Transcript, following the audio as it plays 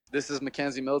This is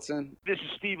Mackenzie Milton, This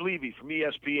is Steve Levy from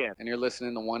ESPN, and you're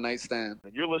listening to One Night Stand.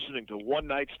 and you're listening to One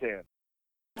Night Stand.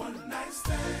 One night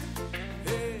stand,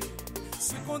 hey,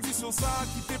 c'est condition ça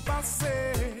qui t'est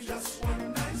passé. Just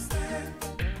one night stand,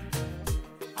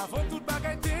 avant toute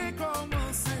bagaille t'est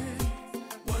commencé.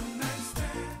 One night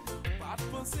stand, pas de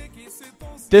penser que c'est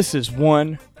ton. This is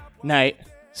One Night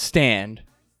Stand.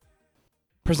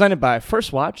 Presented by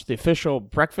First Watch, the official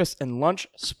breakfast and lunch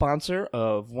sponsor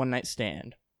of One Night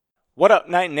Stand. What up,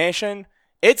 Night Nation?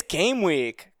 It's game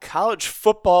week. College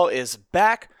football is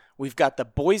back. We've got the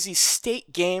Boise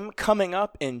State game coming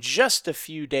up in just a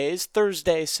few days,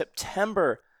 Thursday,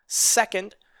 September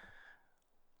 2nd.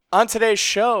 On today's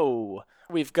show,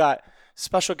 we've got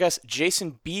special guest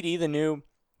Jason Beatty, the new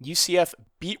UCF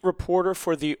beat reporter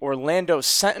for the Orlando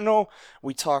Sentinel.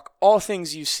 We talk all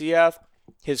things UCF,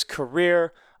 his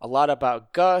career, a lot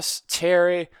about Gus,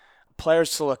 Terry,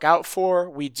 players to look out for.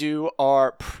 We do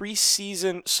our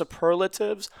preseason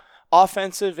superlatives,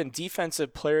 offensive and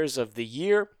defensive players of the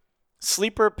year,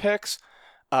 sleeper picks,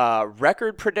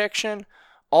 record prediction,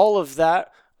 all of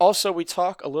that. Also, we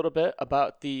talk a little bit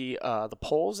about the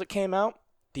polls that came out,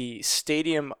 the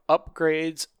stadium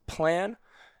upgrades plan,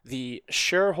 the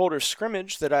shareholder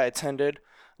scrimmage that I attended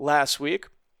last week,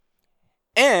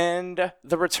 and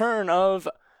the return of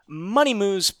Money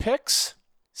Moo's picks.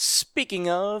 Speaking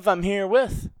of, I'm here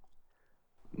with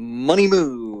Money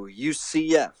Moo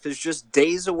UCF is just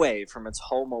days away from its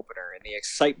home opener, and the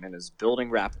excitement is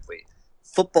building rapidly.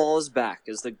 Football is back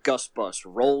as the Gus Bus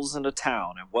rolls into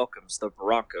town and welcomes the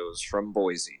Broncos from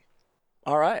Boise.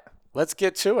 All right, let's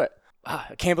get to it.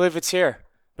 I can't believe it's here.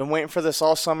 Been waiting for this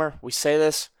all summer. We say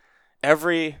this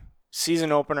every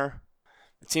season opener.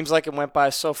 It seems like it went by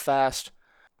so fast.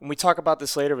 And we talk about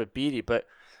this later with Beatty, but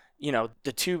you know,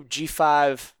 the two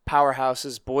G5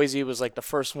 powerhouses, Boise was like the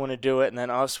first one to do it, and then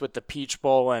us with the Peach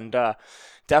Bowl, and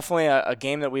definitely a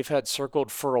game that we've had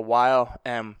circled for a while,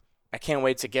 and I can't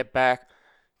wait to get back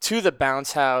to the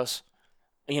bounce house.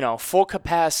 You know, full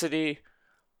capacity,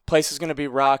 place is going to be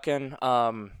rocking.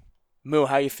 Moo,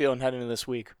 how you feeling heading into this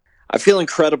week? I feel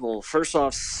incredible. First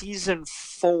off, season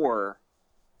 4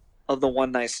 of the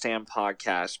One Night Stand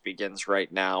podcast begins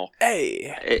right now.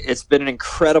 Hey! It's been an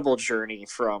incredible journey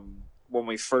from when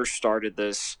we first started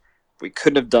this. We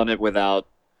couldn't have done it without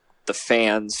the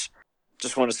fans.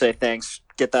 Just want to say thanks.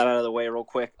 Get that out of the way real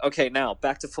quick. Okay, now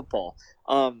back to football.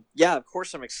 Yeah, of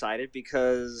course I'm excited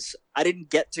because I didn't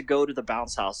get to go to the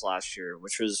bounce house last year,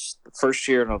 which was the first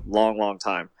year in a long, long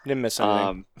time. Didn't miss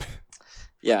anything.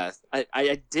 Yeah,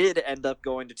 I did end up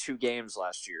going to 2 games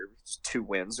last year, 2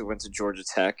 wins. We went to Georgia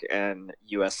Tech and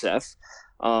USF,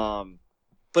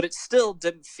 but it still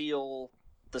didn't feel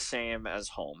the same as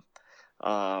home.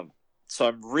 So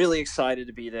I'm really excited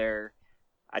to be there.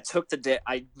 I took the day.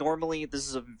 This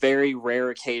is a very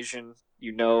rare occasion.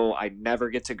 You know, I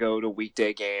never get to go to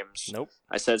weekday games. Nope.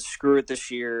 I said screw it this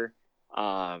year.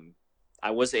 I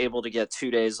was able to get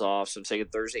 2 days off, so I'm taking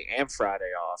Thursday and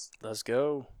Friday off. Let's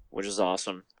go. Which is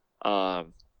awesome. I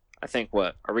think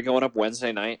are we going up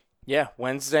Wednesday night? Yeah,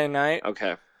 Wednesday night.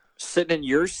 Okay. Sitting in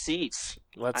your seats.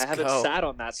 Let's I haven't go. sat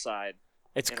on that side.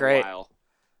 It's in great. A while.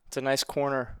 It's a nice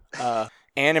corner. Ann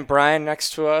and Brian next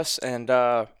to us, and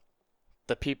the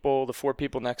 4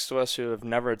 people next to us who have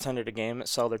never attended a game that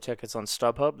sell their tickets on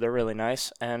StubHub. They're really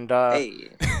nice. And hey.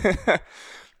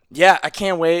 Yeah, I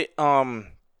can't wait. You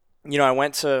know, I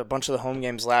went to a bunch of the home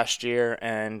games last year,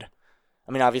 and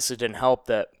I mean, obviously it didn't help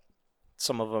that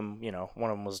some of them, you know,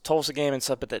 one of them was a Tulsa game and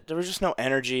stuff, but there was just no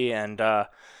energy. And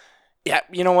yeah,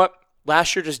 you know what?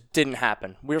 Last year just didn't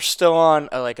happen. We were still on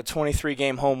like a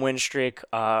 23-game home win streak.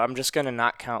 I'm just going to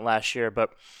not count last year. But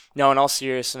no, in all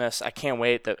seriousness, I can't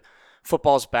wait that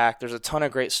football's back. There's a ton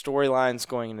of great storylines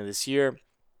going into this year.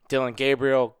 Dylan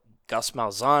Gabriel, Gus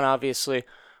Malzahn, obviously.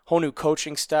 Whole new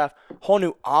coaching staff. Whole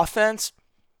new offense.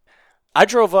 I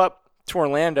drove up to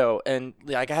Orlando, and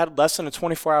like I had less than a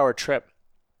 24-hour trip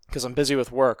because I'm busy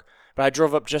with work. But I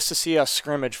drove up just to see us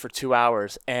scrimmage for 2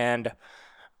 hours, and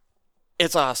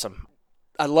it's awesome.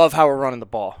 I love how we're running the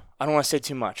ball. I don't want to say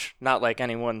too much. Not like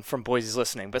anyone from Boise's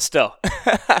listening, but still.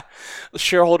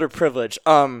 Shareholder privilege.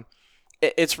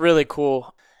 It's really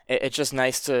cool. It's just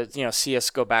nice to, you know, see us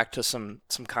go back to some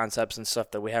concepts and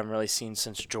stuff that we haven't really seen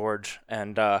since George.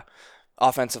 And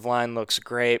offensive line looks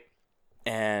great.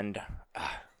 And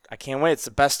I can't wait. It's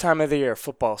the best time of the year,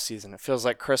 football season. It feels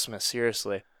like Christmas,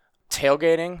 seriously.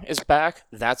 Tailgating is back.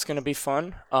 That's going to be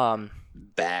fun.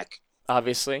 Back.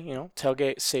 Obviously, you know,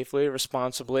 tailgate safely,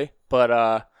 responsibly.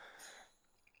 But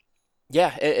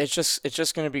yeah, it's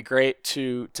just going to be great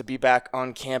to be back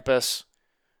on campus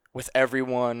with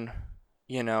everyone,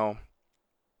 you know,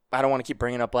 I don't want to keep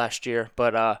bringing up last year,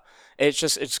 but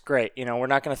it's great. We're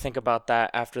not going to think about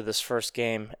that after this first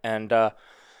game. And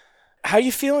how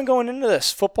you feeling going into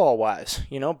this football-wise?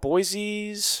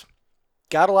 Boise's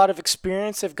got a lot of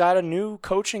experience. They've got a new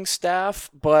coaching staff,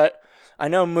 but I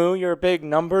know, Moo, you're a big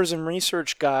numbers and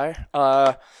research guy.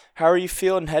 How are you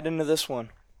feeling heading into this one?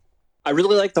 I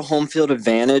really like the home field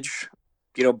advantage.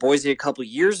 Boise a couple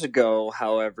years ago,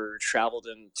 however, traveled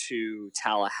into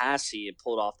Tallahassee and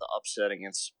pulled off the upset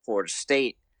against Florida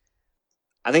State.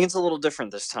 I think it's a little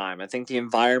different this time. I think the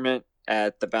environment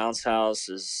at the Bounce House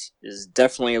is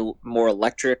definitely more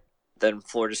electric than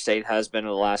Florida State has been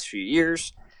in the last few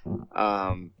years.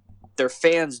 Their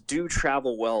fans do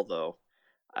travel well, though.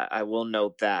 I will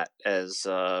note that, as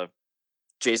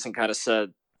Jason kind of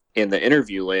said in the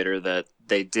interview later, that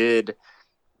they did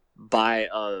buy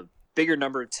a bigger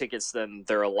number of tickets than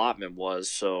their allotment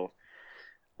was, so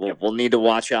we'll need to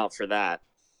watch out for that.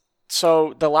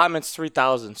 So the allotment's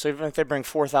 3,000, so even if they bring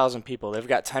 4,000 people, they've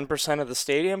got 10% of the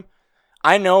stadium.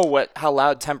 I know how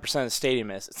loud 10% of the stadium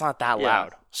is. It's not that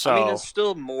loud. So it's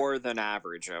still more than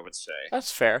average, I would say.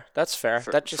 That's fair.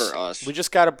 For us. We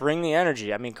just got to bring the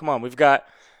energy. Come on, we've got,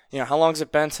 how long has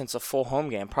it been since a full home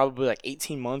game? Probably like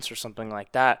 18 months or something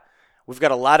like that. We've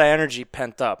got a lot of energy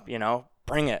pent up,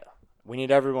 bring it. We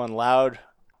need everyone loud.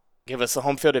 Give us the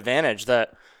home field advantage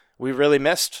that we really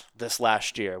missed this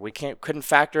last year. We couldn't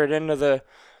factor it into the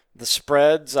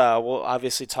spreads. We'll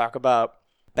obviously talk about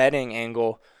betting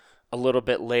angle a little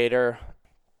bit later.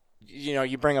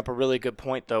 You bring up a really good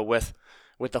point though with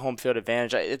the home field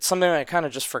advantage. It's something I kind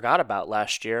of just forgot about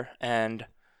last year, and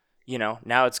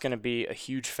now it's going to be a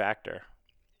huge factor.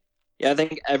 Yeah, I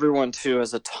think everyone too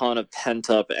has a ton of pent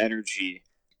up energy.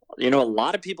 A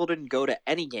lot of people didn't go to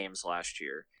any games last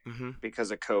year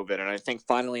because of COVID, and I think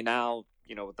finally now,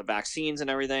 with the vaccines and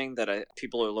everything, that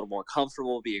people are a little more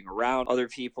comfortable being around other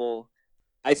people.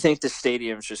 I think the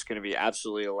stadium's just going to be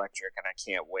absolutely electric, and I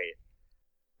can't wait.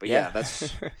 But yeah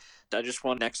I just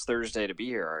want next Thursday to be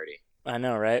here already. I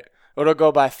know, right? It'll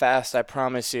go by fast, I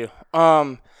promise you.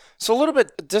 So a little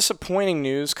bit disappointing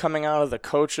news coming out of the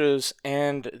coaches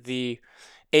and the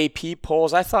AP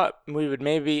polls. I thought we would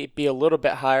maybe be a little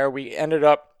bit higher. We ended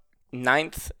up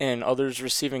 9th in others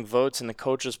receiving votes in the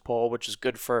coaches poll, which is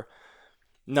good for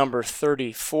number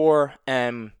 34,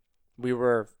 and we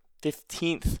were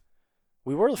 15th.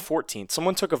 We were the 14th.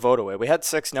 Someone took a vote away. We had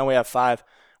 6, now we have 5,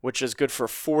 which is good for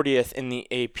 40th in the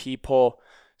AP poll.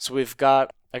 So we've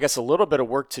got, I guess, a little bit of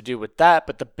work to do with that,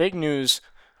 but the big news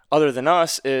other than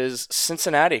us is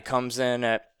Cincinnati comes in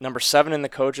at number 7 in the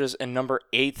coaches and number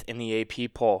 8th in the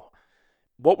AP poll.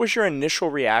 What was your initial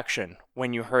reaction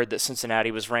when you heard that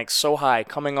Cincinnati was ranked so high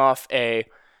coming off a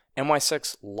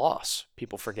NY6 loss?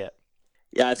 People forget.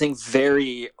 Yeah, I think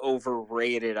very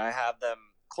overrated. I have them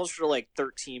closer to like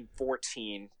 13,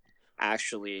 14,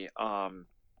 actually.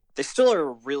 They still are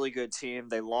a really good team.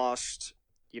 They lost,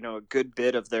 a good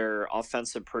bit of their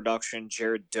offensive production.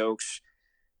 Jared Dokes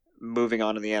moving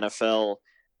on to the NFL.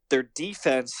 Their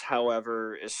defense,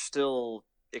 however, is still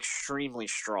extremely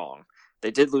strong.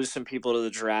 They did lose some people to the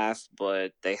draft,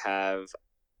 but I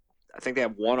think they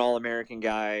have one All-American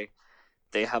guy.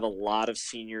 They have a lot of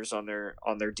seniors on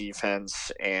their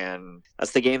defense, and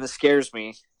that's the game that scares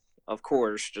me, of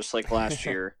course, just like last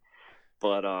year.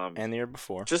 But and the year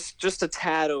before. Just a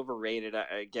tad overrated.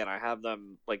 I have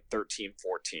them like 13,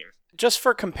 14. Just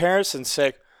for comparison's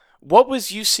sake, what was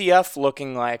UCF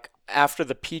looking like after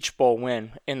the Peach Bowl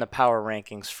win in the power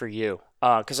rankings for you?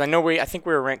 Because I think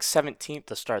we were ranked 17th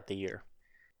to start the year.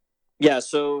 Yeah,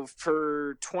 so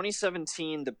for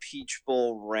 2017, the Peach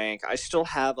Bowl rank, I still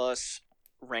have us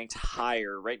ranked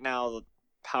higher. Right now, the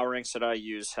power ranks that I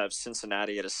use have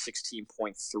Cincinnati at a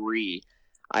 16.3.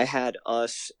 I had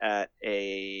us at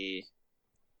we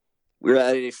were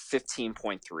at a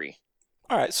 15.3.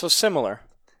 All right, so similar.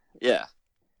 Yeah.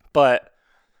 But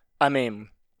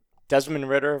Desmond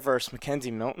Ridder versus Mackenzie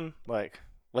Milton,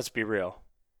 let's be real.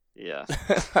 Yeah.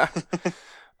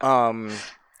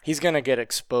 He's going to get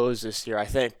exposed this year, I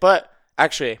think. But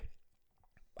actually,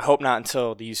 I hope not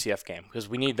until the UCF game, because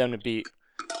we need them to beat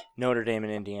Notre Dame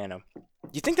and Indiana.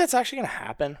 You think that's actually going to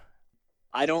happen?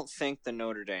 I don't think the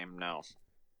Notre Dame, no.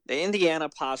 The Indiana,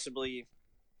 possibly.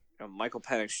 Michael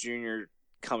Penix Jr.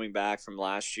 coming back from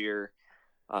last year.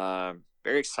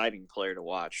 Very exciting player to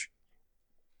watch.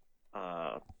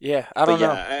 Yeah, I don't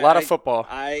know. A lot of football.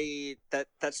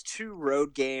 That's 2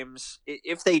 road games.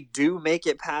 If they do make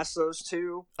it past those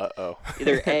 2,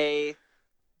 either A,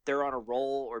 they're on a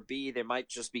roll, or B, they might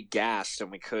just be gassed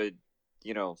and we could,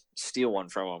 steal one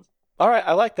from them. All right,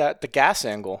 I like that. The gas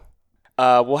angle.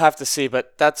 We'll have to see,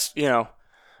 but that's,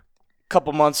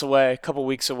 couple months away, couple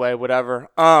weeks away, whatever.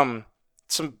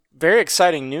 Some very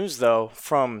exciting news though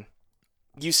from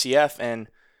UCF and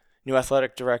new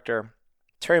athletic director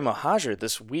Terry Mohajir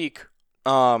this week.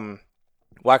 Well,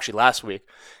 actually last week,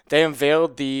 they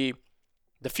unveiled the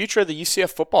future of the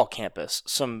UCF football campus.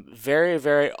 Some very,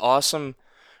 very awesome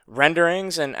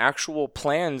renderings and actual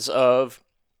plans of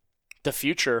the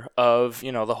future of,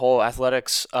 you know, the whole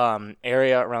athletics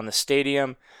area around the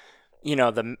stadium. You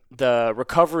know, the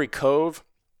Recovery Cove,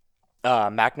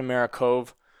 McNamara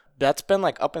Cove, that's been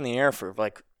like up in the air for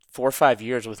like 4 or 5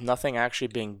 years with nothing actually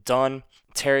being done.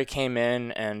 Terry came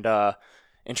in and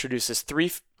introduced this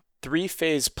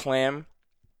three-phase plan.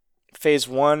 Phase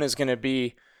 1 is going to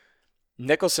be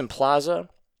Nicholson Plaza.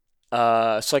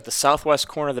 It's like the southwest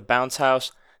corner of the bounce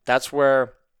house. That's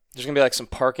where there's going to be like some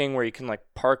parking where you can like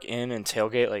park in and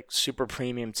tailgate, like super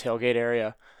premium tailgate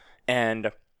area.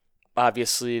 And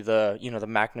obviously the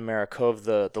McNamara Cove,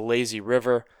 the lazy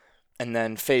river. And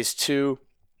then phase 2,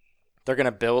 they're going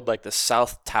to build like the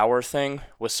south tower thing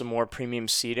with some more premium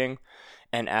seating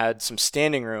and add some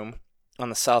standing room on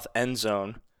the south end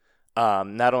zone.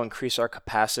 That'll increase our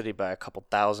capacity by a couple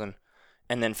thousand.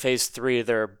 And then phase 3,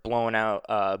 they're building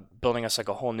us like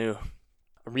a whole new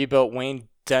rebuilt Wayne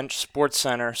Dench Sports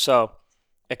Center. So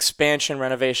expansion,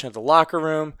 renovation of the locker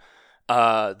room,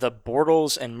 the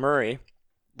Bortles and Murray,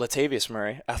 Latavius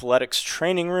Murray, athletics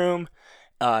training room,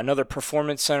 another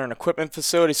performance center and equipment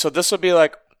facility. So this will be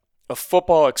like a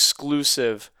football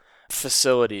exclusive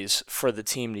facilities for the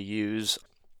team to use.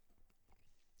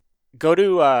 Go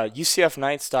to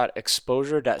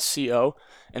ucfknights.exposure.co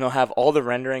and it'll have all the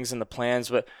renderings and the plans.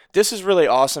 But this is really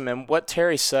awesome. And what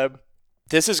Terry said,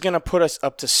 this is going to put us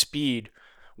up to speed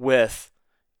with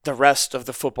the rest of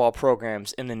the football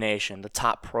programs in the nation, the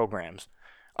top programs.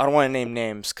 I don't want to name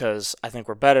names because I think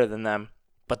we're better than them,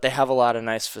 but they have a lot of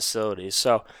nice facilities.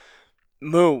 So,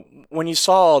 Moo, when you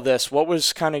saw all this, what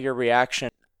was kind of your reaction?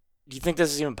 Do you think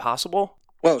this is even possible?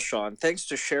 Well, Sean, thanks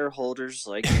to shareholders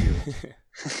like you,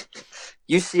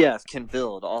 UCF can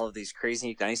build all of these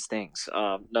crazy nice things.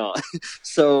 No,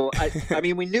 so I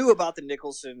mean, we knew about the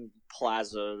Nicholson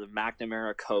Plaza, the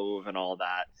McNamara Cove, and all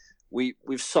that.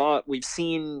 We've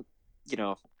seen, you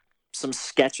know, some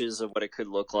sketches of what it could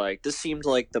look like. This seemed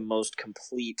like the most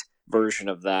complete version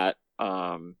of that,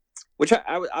 which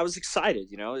I was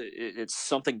excited. You know, it's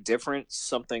something different,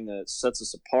 something that sets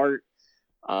us apart.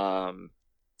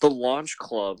 The Launch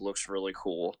Club looks really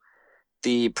cool.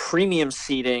 The premium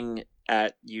seating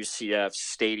at UCF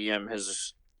Stadium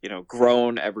has, you know,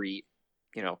 grown every,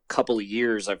 you know, couple of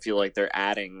years. I feel like they're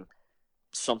adding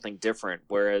something different.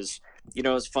 Whereas, you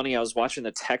know, it's funny, I was watching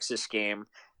the Texas game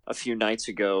a few nights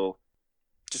ago,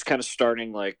 just kind of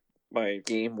starting like my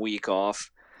game week off.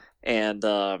 And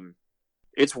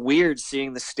it's weird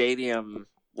seeing the stadium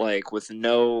like with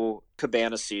no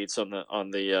cabana seats on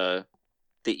the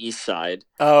east side.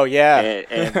 Oh yeah.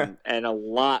 and a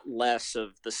lot less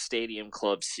of the Stadium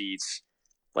Club seats.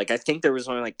 Like I think there was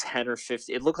only like 10 or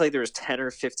 15. It looked like there was 10 or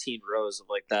 15 rows of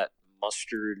like that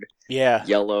mustard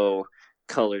yellow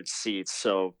colored seats.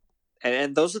 So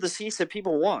and those are the seats that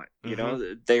people want. You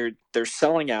know, they're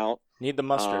selling out. Need the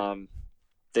mustard.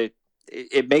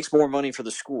 It makes more money for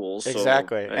the schools.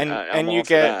 Exactly. So and you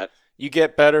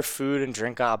get better food and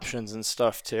drink options and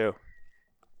stuff too.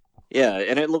 Yeah,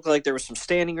 and it looked like there was some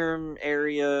standing room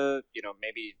area, you know,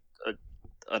 maybe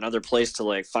another place to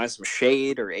like find some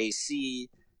shade or AC.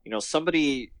 You know,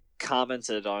 somebody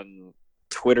commented on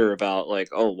Twitter about like,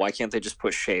 oh, why can't they just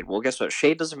put shade? Well, guess what?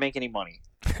 Shade doesn't make any money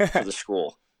for the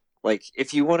school. Like,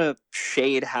 if you want to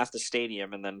shade half the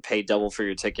stadium and then pay double for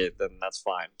your ticket, then that's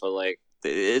fine. But like,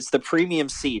 it's the premium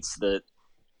seats that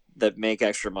make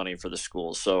extra money for the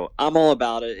school. So I'm all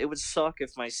about it. It would suck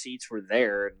if my seats were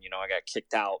there and, you know, I got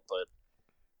kicked out, but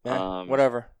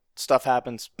whatever. Stuff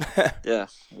happens. Yeah,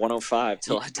 105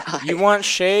 till I die. You want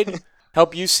shade?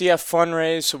 Help UCF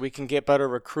fundraise so we can get better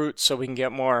recruits, so we can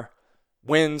get more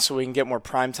wins, so we can get more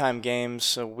primetime games,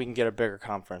 so we can get a bigger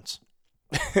conference.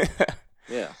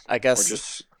 Yeah. I guess. Or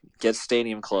just get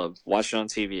Stadium Club. Watch it on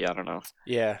TV. I don't know.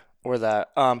 Yeah, or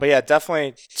that. But yeah,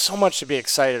 definitely so much to be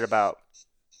excited about.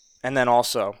 And then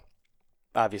also,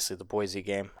 obviously, the Boise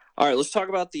game. All right, let's talk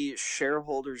about the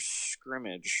shareholders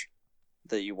scrimmage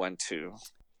that you went to.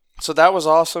 So that was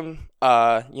awesome.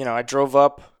 You know, I drove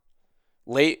up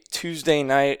late Tuesday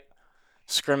night.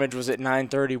 Scrimmage was at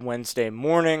 9:30 Wednesday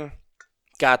morning.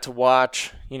 Got to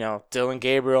watch, you know, Dylan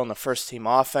Gabriel and the first team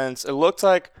offense. It looked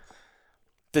like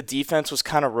the defense was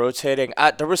kind of rotating.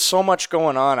 There was so much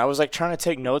going on. I was like trying to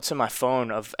take notes in my phone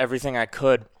of everything I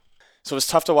could. So it was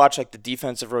tough to watch like the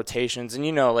defensive rotations. And,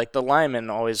 you know, like the linemen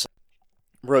always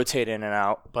rotate in and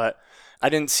out. But I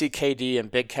didn't see KD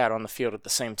and Big Cat on the field at the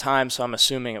same time, so I'm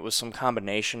assuming it was some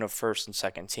combination of first and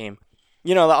second team.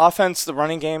 You know, the offense, the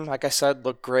running game, like I said,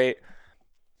 looked great.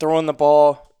 Throwing the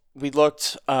ball,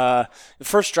 the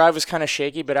first drive was kind of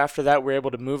shaky, but after that, we were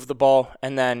able to move the ball.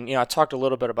 And then, I talked a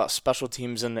little bit about special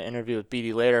teams in the interview with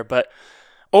BD later, but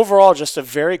overall, just a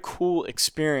very cool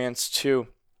experience too.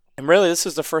 And really, this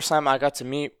is the first time I got to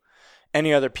meet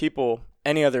any other people,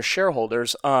 any other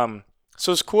shareholders.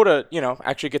 So it's cool to,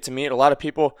 actually get to meet a lot of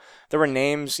people. There were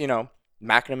names, Tom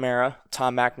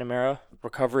McNamara,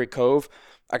 Recovery Cove.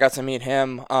 I got to meet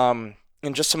him.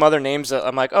 And just some other names that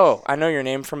I'm like, oh, I know your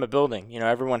name from a building.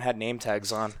 Everyone had name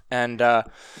tags on. And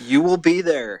you will be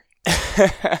there.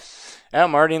 Yeah,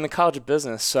 I'm already in the College of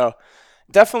Business. So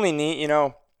definitely neat.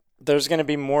 There's going to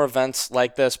be more events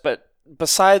like this. But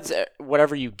besides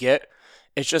whatever you get,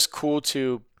 it's just cool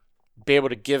to be able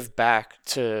to give back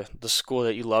to the school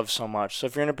that you love so much. So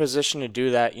if you're in a position to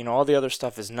do that, all the other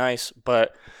stuff is nice,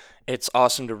 but it's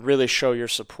awesome to really show your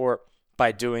support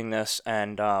by doing this.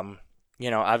 And,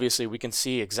 obviously we can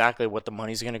see exactly what the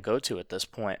money's going to go to at this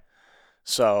point.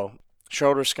 So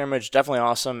shoulder scrimmage, definitely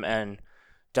awesome, and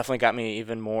definitely got me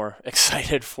even more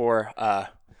excited for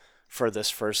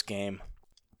this first game.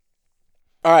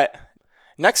 All right,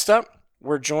 next up,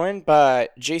 we're joined by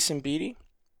Jason Beatty,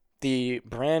 the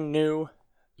brand new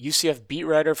UCF beat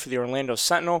writer for the Orlando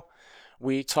Sentinel.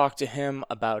 We talk to him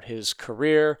about his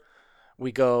career.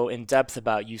 We go in depth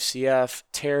about UCF,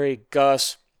 Terry,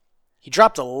 Gus. He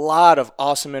dropped a lot of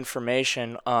awesome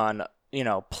information on,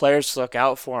 players to look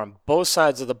out for on both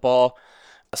sides of the ball,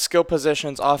 skill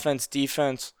positions, offense,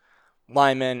 defense,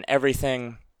 linemen,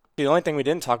 everything. The only thing we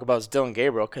didn't talk about is Dylan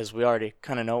Gabriel because we already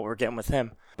kind of know what we're getting with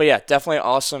him. But yeah, definitely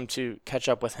awesome to catch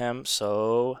up with him.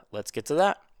 So let's get to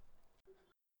that.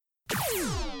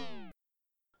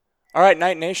 All right,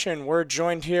 Night Nation, we're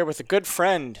joined here with a good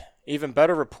friend, even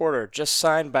better reporter, just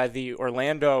signed by the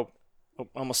Orlando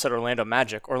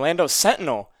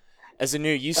Sentinel as a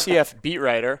new UCF beat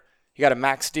writer. You got a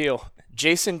max deal.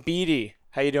 Jason Beatty,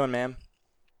 how you doing, man?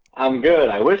 I'm good.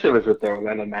 I wish it was with the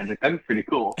Orlando Magic. That'd be pretty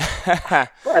cool.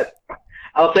 But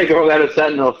I'll take Orlando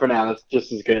Sentinel for now. That's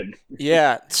just as good.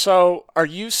 Yeah. So are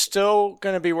you still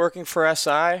going to be working for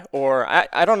SI? Or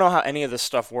I don't know how any of this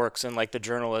stuff works in like the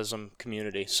journalism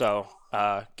community. So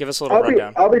give us a little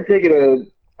rundown. I'll be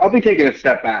taking a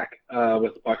step back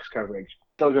with the Bucks coverage.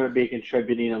 Still going to be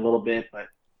contributing a little bit, but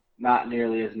not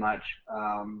nearly as much.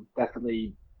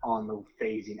 Definitely on the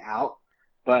phasing out.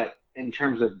 But in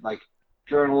terms of like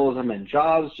journalism and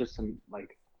jobs, just some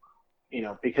like,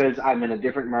 because I'm in a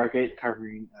different market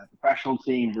covering a professional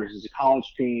team versus a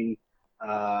college team,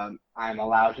 I'm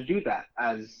allowed to do that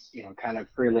as, kind of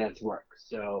freelance work.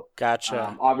 So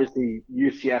gotcha. Obviously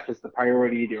UCF is the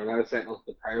priority. The Orlando Sentinel is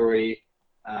the priority.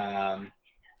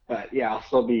 But yeah, I'll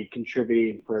still be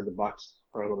contributing for the Bucks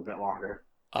for a little bit longer.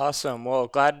 Awesome. Well,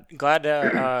 glad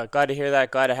to hear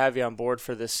that. Glad to have you on board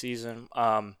for this season.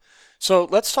 So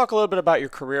let's talk a little bit about your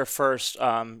career first.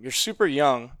 You're super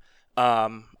young.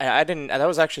 And that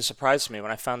was actually a surprise to me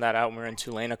when I found that out when we were in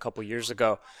Tulane a couple years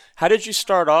ago. How did you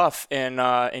start off in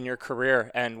your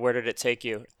career, and where did it take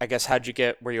you? I guess, how'd you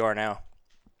get where you are now?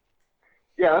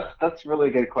 Yeah, that's really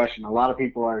a good question. A lot of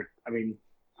people are, I'm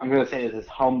going to say this as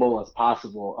humble as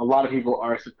possible. A lot of people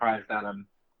are surprised that I'm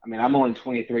only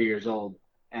 23 years old,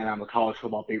 and I'm a college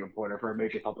football beat reporter for a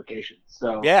major publication.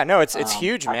 So yeah, no, it's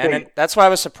huge, man. And that's why I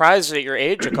was surprised at your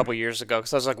age a couple years ago,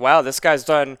 because I was like, wow, this guy's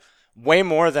done way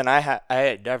more than I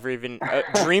had ever even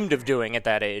dreamed of doing at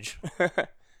that age.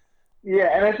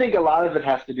 Yeah, and I think a lot of it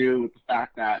has to do with the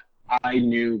fact that I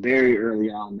knew very early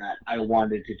on that I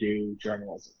wanted to do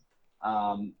journalism.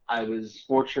 I was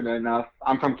fortunate enough.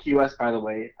 I'm from Key West, by the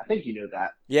way. I think you know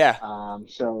that. Yeah.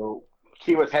 So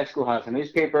Key West High School has a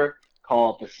newspaper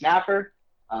called The Snapper.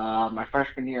 My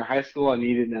freshman year of high school, I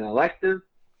needed an elective.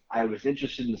 I was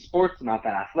interested in sports, not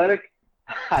that athletic.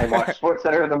 I watched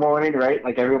SportsCenter in the morning, right,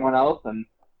 like everyone else. And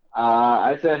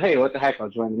I said, hey, what the heck, I'll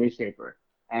join the newspaper.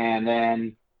 And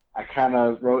then I kind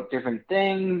of wrote different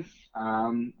things.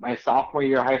 My sophomore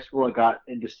year of high school, I got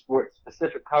into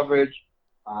sports-specific coverage.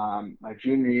 My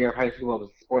junior year of high school, I was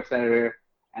a sports editor.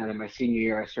 And then my senior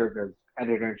year, I served as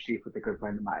editor-in-chief with a good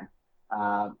friend of mine.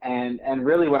 And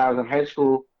really, when I was in high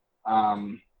school,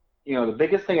 the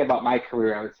biggest thing about my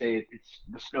career, I would say, it's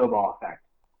the snowball effect.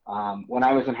 When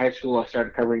I was in high school, I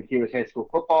started covering Key West High School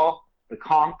football, the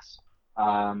Conks,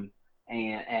 and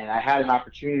I had an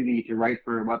opportunity to write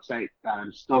for a website that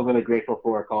I'm still really grateful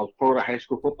for called Florida High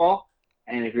School Football.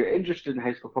 And if you're interested in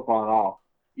high school football at all,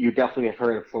 you definitely have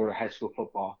heard of Florida High School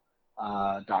Football.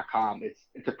 .com.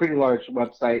 It's a pretty large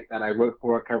website that I wrote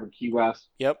for, covered Key West.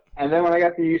 Yep. And then when I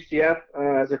got to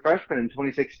UCF as a freshman in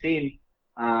 2016,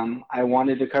 I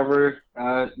wanted to cover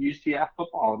UCF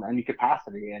football in any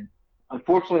capacity. And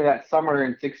unfortunately, that summer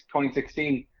in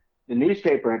 2016, the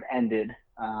newspaper had ended.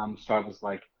 So I was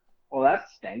like, well, that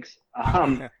stinks.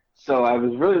 So I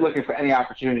was really looking for any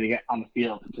opportunity to get on the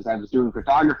field because I was doing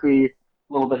photography a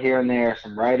little bit here and there,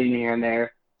 some writing here and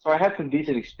there. So I had some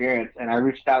decent experience, and I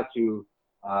reached out to,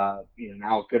 now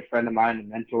a good friend of mine, a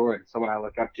mentor, and someone I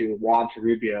look up to, Juan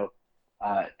Toribio,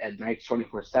 at Nights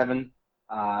 24/7. And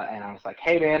I was like,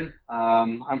 hey, man,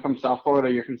 I'm from South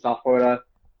Florida. You're from South Florida.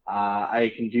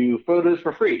 I can do photos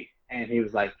for free. And he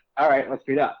was like, all right, let's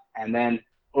meet up. And then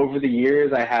over the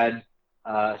years, I had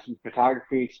some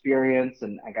photography experience,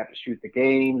 and I got to shoot the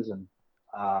games. And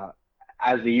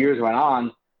as the years went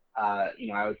on, I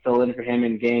would fill in for him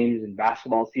in games and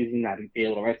basketball season. I'd be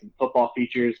able to write some football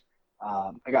features.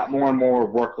 I got more and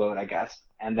more workload, I guess.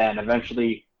 And then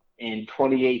eventually in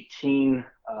 2018,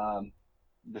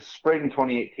 the spring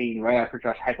 2018, right after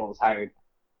Josh Heupel was hired,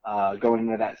 going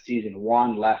into that season,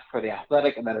 Juan left for The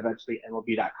Athletic and then eventually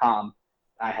MLB.com.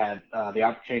 I had the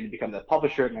opportunity to become the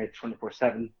publisher at Nights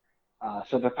 24/7.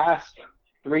 So the past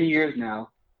 3 years now,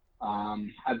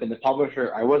 I've been the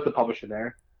publisher. I was the publisher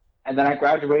there. And then I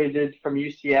graduated from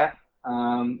UCF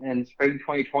in spring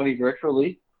 2020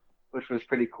 virtually, which was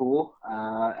pretty cool.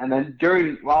 And then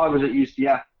while I was at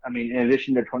UCF, in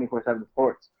addition to 24/7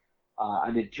 Sports,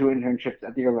 I did 2 internships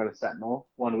at the Atlanta Sentinel,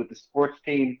 one with the sports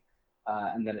team,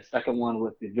 and then a second one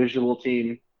with the visual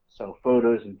team, so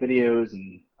photos and videos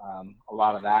and a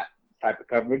lot of that type of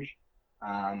coverage.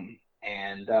 And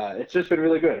it's just been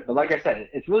really good. But like I said,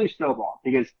 it's really snowballed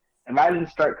because if I didn't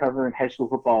start covering high school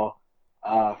football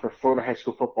for Florida high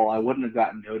school football, I wouldn't have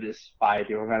gotten noticed by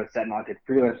the Atlanta Sentinel. I did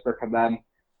freelance work for them.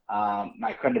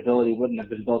 My credibility wouldn't have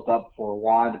been built up for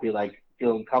Juan to be like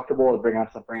feeling comfortable to bring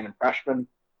on some random freshmen.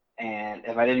 And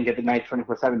if I didn't get the Nights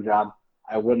 24/7 job,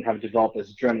 I wouldn't have developed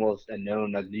as a journalist and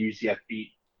known as the UCF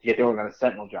beat to get the Atlanta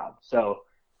Sentinel job. So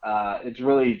it's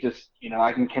really just,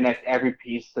 I can connect every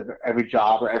piece of every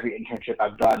job or every internship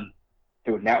I've done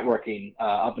through networking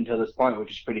up until this point,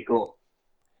 which is pretty cool.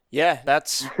 Yeah,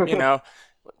 that's,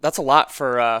 that's a lot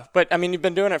for, but you've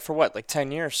been doing it for what, like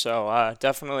 10 years. So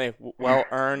definitely well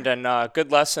earned and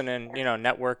good lesson in,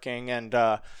 networking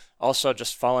and also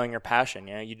just following your passion.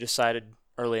 You decided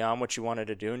early on what you wanted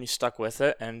to do and you stuck with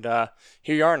it. And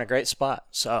here you are in a great spot.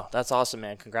 So that's awesome,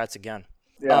 man. Congrats again.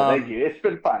 Yeah, thank you. It's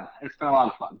been fun. It's been a lot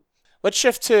of fun. Let's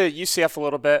shift to UCF a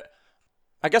little bit.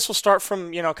 I guess we'll start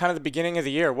from, kind of the beginning of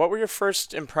the year. What were your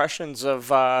first impressions of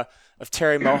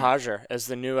Terry Mohajir as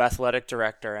the new athletic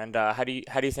director, and how do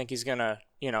you think he's gonna,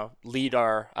 lead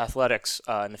our athletics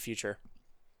in the future?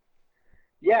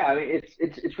 Yeah,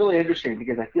 it's really interesting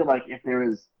because I feel like if there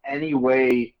is any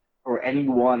way or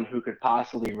anyone who could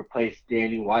possibly replace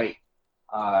Danny White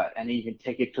and even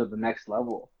take it to the next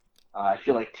level, I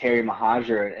feel like Terry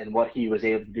Mohajir and what he was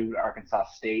able to do at Arkansas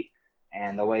State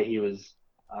and the way he was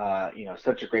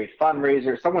such a great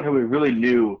fundraiser, someone who really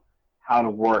knew how to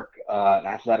work an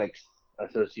athletics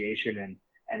association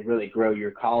and really grow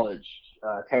your college.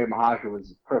 Terry Mohajir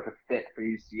was a perfect fit for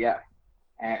UCF.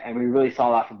 And we really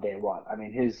saw that from day one.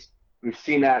 We've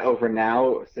seen that over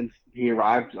now since he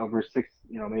arrived over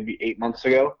 8 months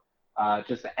ago.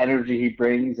 Just the energy he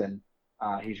brings, and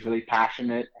he's really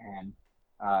passionate, and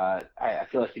I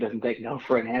feel like he doesn't take no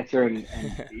for an answer, and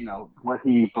what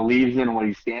he believes in and what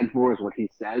he stands for is what he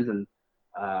says, and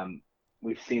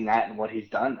we've seen that in what he's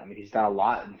done. He's done a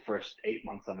lot in the first 8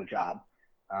 months of a job,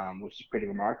 which is pretty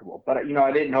remarkable. But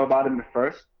I didn't know about him at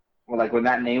first. Well, like when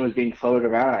that name was being floated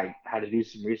around, I had to do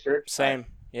some research. Same.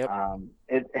 Yep.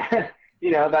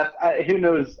 Who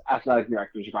knows athletic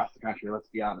directors across the country? Let's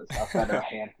be honest, outside of a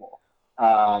handful.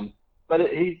 But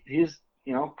he's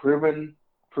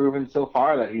proven so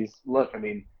far that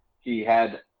he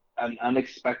had an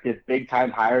unexpected big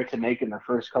time hire to make in the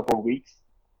first couple of weeks,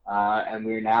 and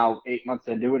we're now 8 months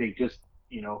into it. He just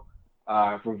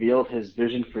revealed his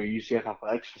vision for UCF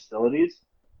athletics facilities,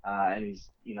 and he's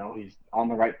on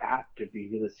the right path to be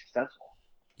really successful.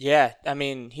 Yeah,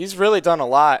 he's really done a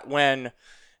lot. When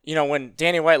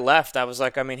Danny White left, I was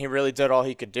like, he really did all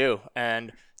he could do,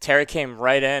 and Terry came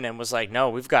right in and was like, no,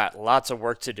 we've got lots of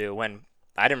work to do. When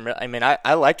I didn't really,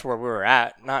 I liked where we were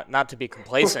at, not to be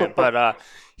complacent, but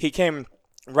he came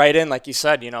right in, like you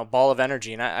said, ball of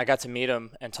energy, and I got to meet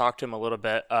him and talk to him a little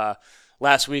bit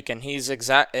last week, and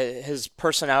his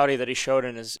personality that he showed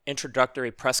in his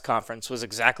introductory press conference was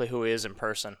exactly who he is in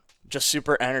person. Just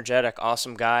super energetic,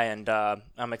 awesome guy, and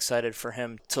I'm excited for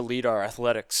him to lead our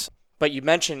athletics. But you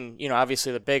mentioned,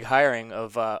 obviously the big hiring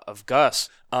of Gus.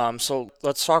 So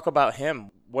let's talk about him.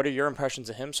 What are your impressions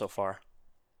of him so far?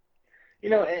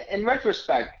 In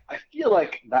retrospect, I feel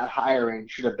like that hiring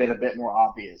should have been a bit more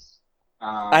obvious.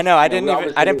 I know I We I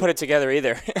obviously didn't put it together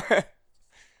either.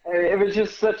 it was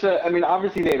just such a. I mean,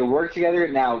 obviously they had to work together.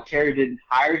 Now Terry didn't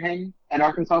hire him at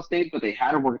Arkansas State, but they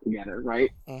had to work together, right?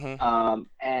 hmm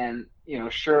And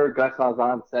sure, Gus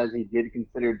Malzahn says he did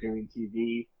consider doing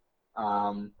TV,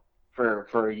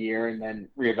 for a year and then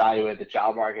reevaluate the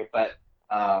job market. But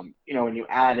when you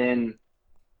add in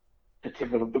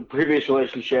the previous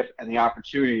relationship and the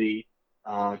opportunity,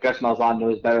 Gus Malzahn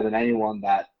knows better than anyone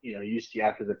that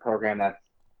UCF is a program that's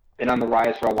been on the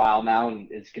rise for a while now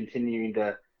and is continuing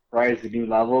to rise to new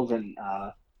levels. And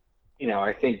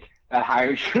I think that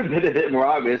hire should have been a bit more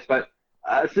obvious. But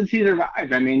since he's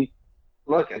arrived, I mean,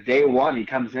 look, at day one he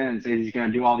comes in and says he's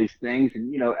going to do all these things,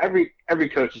 and every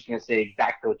coach is going to say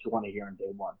exactly what you want to hear on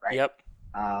day one, right? Yep.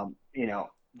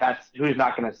 That's who's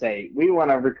not going to say we want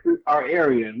to recruit our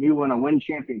area and we want to win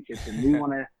championships and we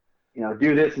want to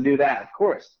do this and do that, of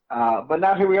course. But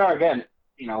now here we are again,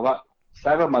 about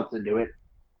 7 months into it,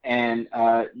 and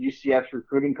UCF's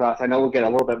recruiting class. I know we'll get a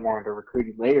little bit more into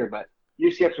recruiting later, but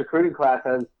UCF's recruiting class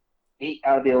has 8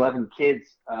 out of the 11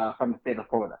 kids from the state of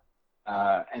Florida,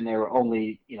 and they were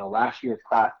only last year's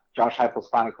class. Josh Heupel's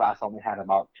final class only had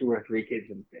about 2 or 3 kids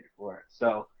in the state of Florida.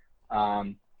 So.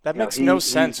 That makes no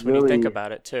sense when you think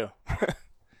about it too.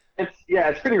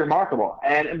 It's pretty remarkable.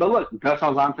 But look, Gus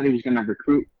Malzahn said he was going to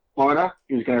recruit Florida.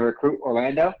 He was going to recruit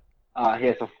Orlando. He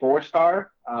has a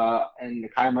 4-star and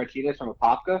Kai Martinez from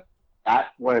Apopka.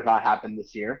 That would have not happened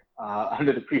this year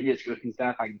under the previous coaching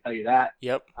staff. I can tell you that.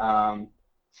 Yep.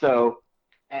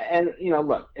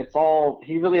 Look, it's all.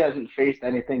 He really hasn't faced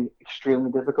anything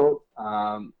extremely difficult.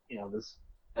 This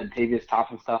Tavius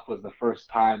Thompson stuff was the first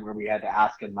time where we had to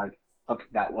ask him like something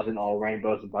that wasn't all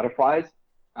rainbows and butterflies.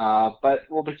 But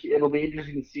it'll be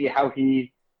interesting to see how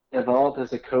he develops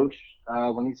as a coach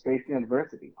when he's facing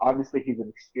adversity. Obviously, he's an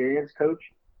experienced coach.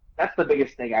 That's the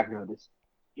biggest thing I've noticed.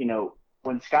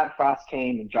 When Scott Frost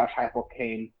came and Josh Heupel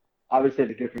came, obviously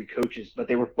they're different coaches, but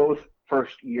they were both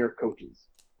first-year coaches.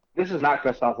 This is not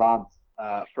Gus Malzahn's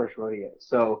first rodeo.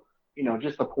 So,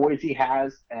 just the poise he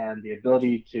has and the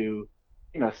ability to,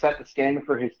 set the standard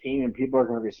for his team, and people are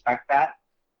going to respect that.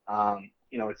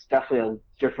 It's definitely a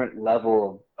different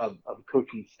level of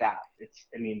coaching staff. It's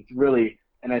really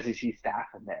an SEC staff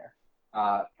in there.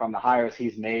 From the hires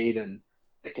he's made and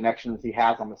the connections he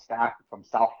has on the staff, from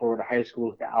South Florida high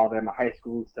schools to Alabama high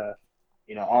schools to,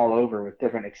 all over with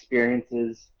different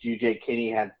experiences. G.J.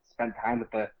 Kinney had spent time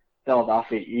with the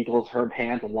Philadelphia Eagles. Herb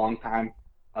Hand, a longtime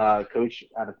coach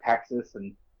out of Texas,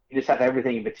 and he just had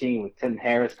everything in between with Tim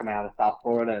Harris coming out of South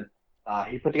Florida. And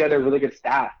he put together a really good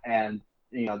staff, and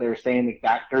they're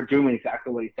doing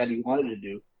exactly what he said he wanted to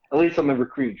do, at least on the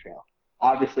recruiting trail.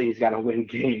 Obviously, he's got to win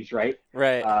games, right?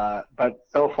 Right. But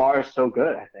so far, so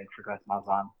good, I think, for Gus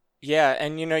Malzahn. Yeah,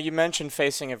 and you mentioned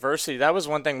facing adversity. That was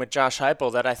one thing with Josh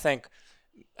Heupel that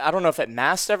I don't know if it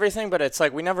masked everything, but it's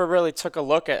like we never really took a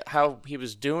look at how he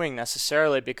was doing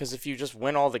necessarily, because if you just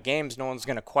win all the games, no one's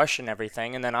going to question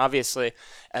everything. And then obviously,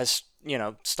 as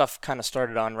stuff kind of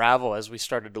started to unravel as we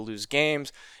started to lose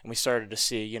games and we started to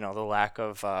see, the lack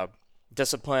of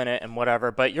discipline and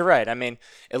whatever. But you're right. I mean,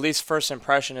 at least first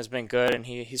impression has been good, and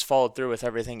he's followed through with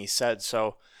everything he said.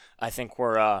 So I think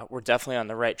we're definitely on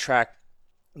the right track.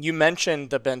 You mentioned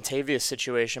the Bentavious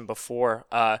situation before.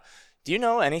 Do you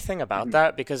know anything about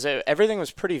that? Because everything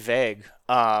was pretty vague,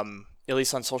 at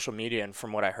least on social media and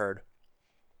from what I heard.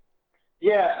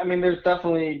 Yeah, there's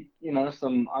definitely,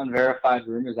 some unverified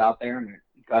rumors out there, and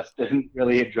Gus didn't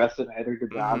really address it either, to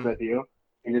be honest with you.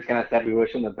 He just kind of said we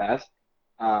wish him the best.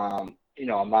 I'm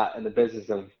not in the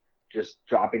business of just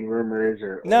dropping rumors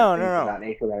or things of that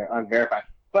nature that are unverified.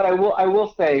 But I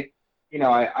will say,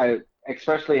 I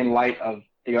especially in light of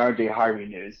the R.J. Harvey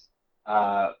news,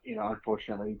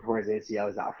 unfortunately, his ACL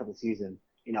is out for the season.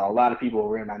 A lot of people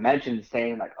were in my mentions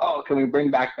saying like, "Oh, can we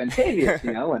bring back Bentavious?"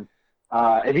 And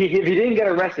if he didn't get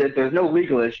arrested, there's no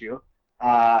legal issue.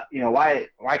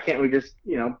 Why can't we just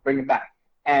bring him back?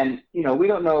 And we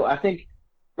don't know. I think,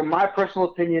 from my personal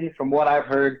opinion, from what I've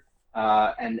heard,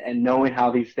 and knowing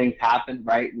how these things happen,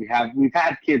 right? We've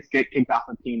had kids get kicked off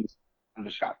of teams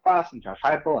under Scott Frost and Josh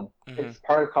Heupel, and it's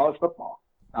part of college football.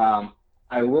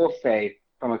 I will say,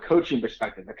 from a coaching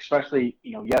perspective, especially,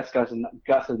 yes, Gus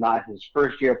is not his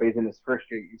first year, but he's in his first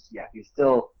year at UCF. He's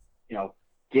still,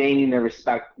 gaining the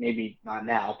respect, maybe not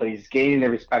now, but he's gaining the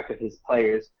respect of his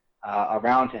players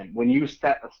around him. When you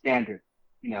set a standard,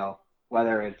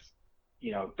 whether it's,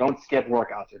 don't skip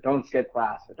workouts or don't skip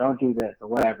class or don't do this or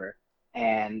whatever,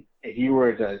 And if you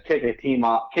were to kick a kid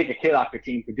off your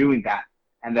team for doing that,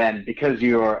 and then because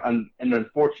you're an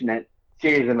unfortunate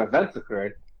series of events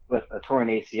occurred with a torn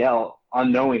ACL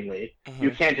unknowingly, Mm-hmm.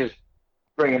 you can't just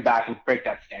bring him back and break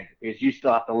that standard because you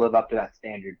still have to live up to that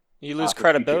standard. You lose for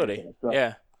credibility. future. So,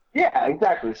 Yeah. Yeah,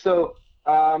 exactly. So,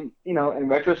 in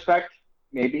retrospect,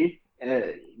 maybe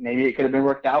it could have been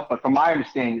worked out. But from my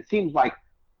understanding, it seems like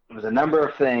there was a number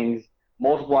of things,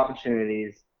 multiple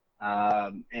opportunities,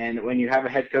 and when you have a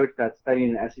head coach that's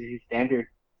studying the SEC standard,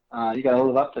 you got to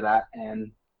live up to that.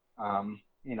 And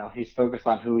he's focused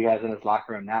on who he has in his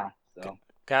locker room now. So.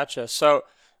 Gotcha. So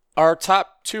our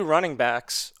top 2 running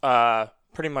backs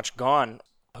pretty much gone.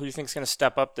 Who do you think is going to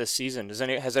step up this season?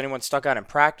 Has anyone stuck out in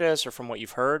practice or from what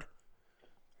you've heard?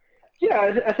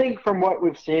 Yeah, I think from what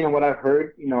we've seen and what I've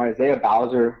heard, Isaiah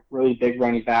Bowser, really big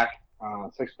running back, 6'1",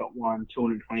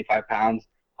 225 pounds,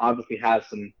 obviously has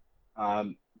some,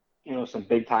 some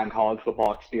big time college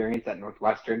football experience at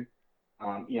Northwestern.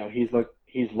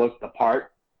 He's looked the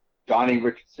part. Johnny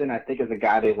Richardson, I think, is a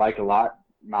guy they like a lot.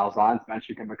 Malzahn's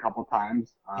mentioned him a couple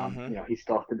times. He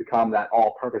still has to become that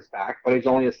all-purpose back, but he's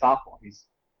only a sophomore.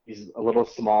 He's a little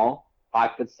small,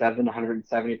 5'7",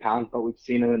 170 pounds, but we've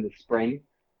seen him in the spring.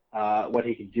 What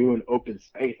he can do in open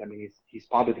space. I mean, he's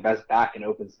probably the best back in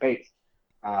open space.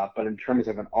 But in terms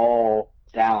of an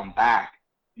all-down back,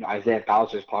 Isaiah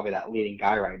Bowser is probably that leading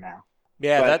guy right now.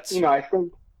 Yeah, but, that's.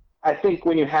 I think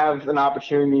when you have an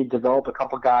opportunity to develop a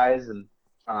couple guys, and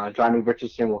Johnny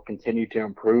Richardson will continue to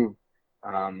improve.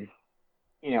 Again,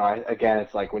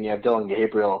 it's like when you have Dylan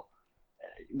Gabriel.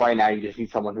 Right now, you just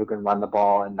need someone who can run the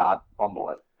ball and not fumble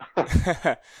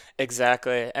it.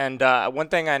 Exactly. And one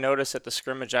thing I noticed at the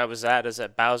scrimmage I was at is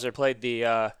that Bowser played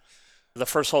the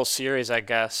first whole series, I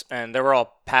guess, and they were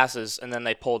all passes, and then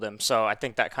they pulled him. So I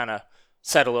think that kind of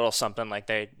said a little something, like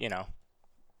they,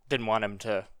 didn't want him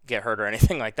to get hurt or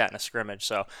anything like that in a scrimmage.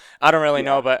 So I don't really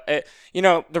know, but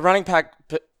the running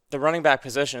back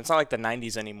position, it's not like the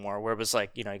 90s anymore where it was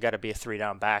like, you got to be a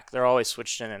 3-down back. They're always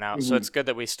switched in and out. Mm-hmm. So it's good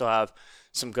that we still have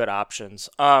some good options.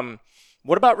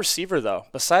 What about receiver, though?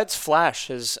 Besides Flash,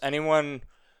 has anyone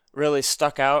really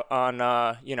stuck out on,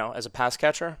 as a pass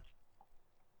catcher?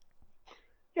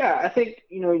 Yeah, I think,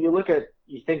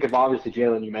 you think of obviously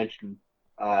Jalen, you mentioned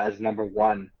as number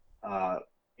 1.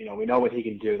 We know what he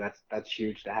can do. That's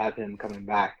huge to have him coming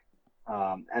back.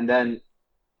 And then,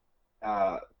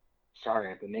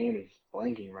 sorry, the name is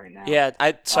blanking right now. Yeah,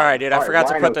 I forgot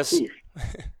to put this.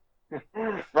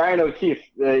 Ryan O'Keefe,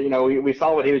 we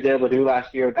saw what he was able to do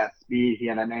last year with that speed. He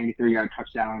had a 93-yard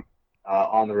touchdown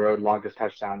on the road, longest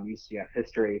touchdown in UCF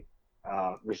history,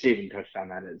 receiving touchdown,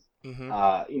 that is. Mm-hmm.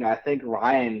 I think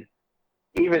Ryan,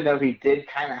 even though he did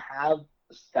kind of have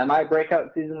a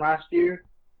semi-breakout season last year,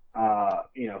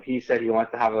 he said he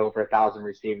wants to have over 1,000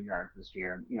 receiving yards this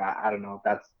year. I don't know if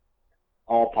that's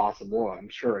all possible. I'm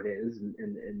sure it is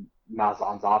in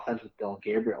Malzahn's offense with Dylan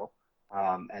Gabriel.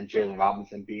 And Jalen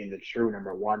Robinson being the true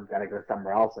number 1, got to go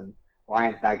somewhere else. And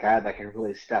Ryan's that guy that can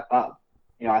really step up.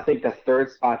 I think the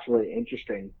third spot's really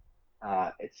interesting.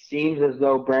 It seems as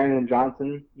though Brandon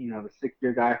Johnson, the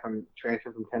 6-year guy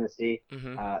transfer from Tennessee,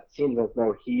 mm-hmm. Seems as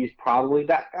though he's probably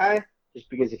that guy just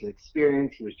because of his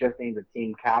experience. He was just named the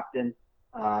team captain.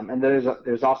 And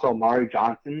there's also Amari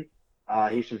Johnson.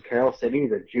 He's from Carroll City.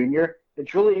 He's a junior.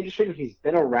 It's really interesting. He's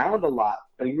been around a lot,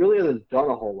 but he really hasn't done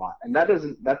a whole lot. And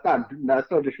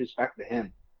that's no disrespect to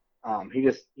him. He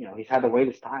just, he's had to wait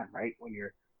his time, right? When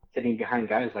you're sitting behind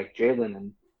guys like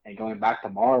Jalen and going back to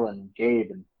Marlon and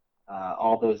Gabe and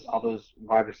all those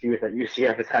wide receivers that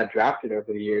UCF has had drafted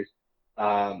over the years.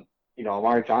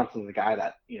 Amari Johnson's the guy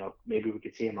that, maybe we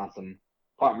could see him on some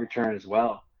punt return as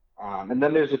well. And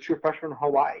then there's a true freshman from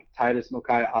Hawaii, Titus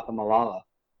Mokai Atamalala,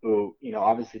 who,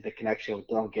 obviously the connection with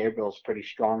Dylan Gabriel is pretty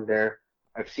strong there.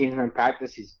 I've seen him in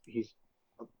practice. He's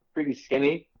pretty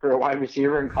skinny for a wide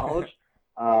receiver in college.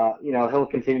 He'll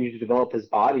continue to develop his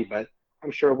body, but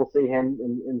I'm sure we'll see him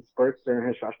in spurts during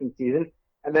his freshman season.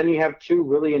 And then you have 2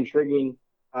 really intriguing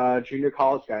junior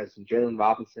college guys, Jalen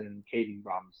Robinson and Caden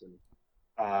Robinson.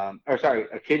 Not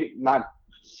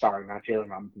Jalen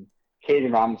Robinson.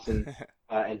 Caden Robinson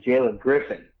and Jalen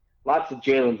Griffin. Lots of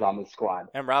Jalen's on the squad.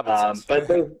 And Robinsons.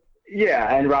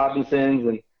 And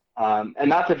Robinsons and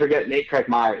not to forget Nate Craig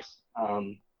Myers.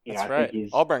 That's right. I think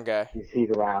Auburn guy.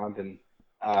 He's around and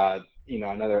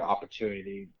another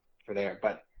opportunity for there.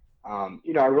 But I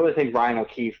really think Ryan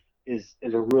O'Keefe is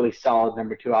a really solid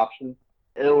number 2 option.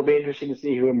 It will be interesting to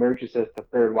see who emerges as the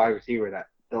third wide receiver that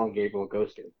Dylan Gabriel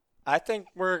goes to. I think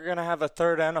we're gonna have a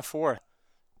third and a fourth.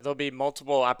 There'll be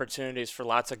multiple opportunities for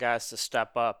lots of guys to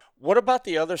step up. What about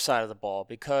the other side of the ball?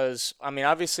 Because, I mean,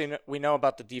 obviously we know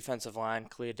about the defensive line,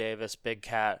 Clea Davis, Big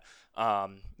Cat, a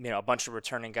bunch of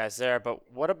returning guys there.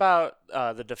 But what about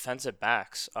the defensive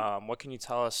backs? What can you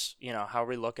tell us, how are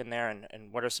we looking there,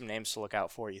 and what are some names to look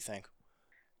out for, you think?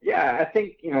 Yeah, I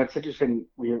think, it's interesting.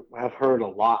 We have heard a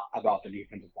lot about the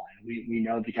defensive line. We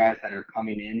know the guys that are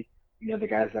coming in. We know the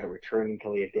guys that are returning,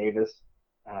 Kalia Davis.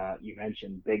 You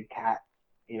mentioned Big Cat.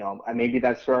 And maybe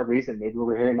that's for a reason. Maybe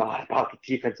we're hearing a lot about the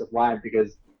defensive line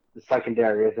because the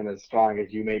secondary isn't as strong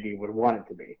as you maybe would want it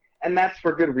to be. And that's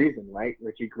for good reason, right?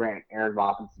 Richie Grant, Aaron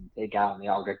Robinson, Tate Allen, they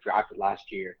all got drafted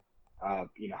last year.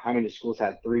 How many schools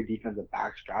had 3 defensive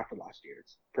backs drafted last year?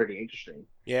 It's pretty interesting.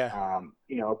 Yeah.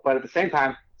 But at the same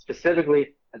time,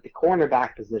 specifically at the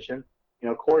cornerback position,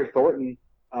 Corey Thornton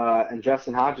and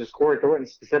Justin Hodges. Corey Thornton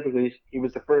specifically, he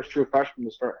was the first true freshman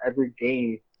to start every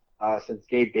game since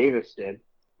Gabe Davis did,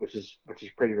 which is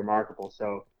pretty remarkable.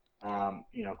 So,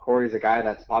 Corey's a guy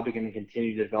that's probably going to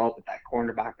continue to develop at that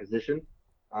cornerback position.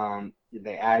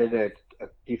 They added a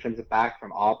defensive back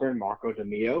from Auburn, Marco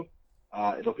DeMio.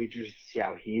 It'll be interesting to see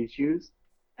how he's used.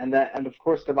 And of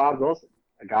course, Devon Wilson,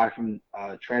 a guy from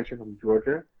transfer from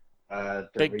Georgia to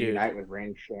Big reunite with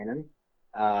Randy Shannon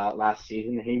last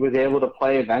season. He was able to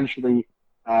play eventually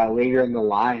later in the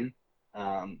line,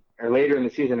 or later in the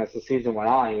season as the season went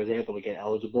on. He was able to get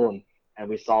eligible, and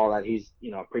we saw that he's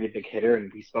a pretty big hitter.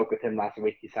 And we spoke with him last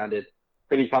week. He sounded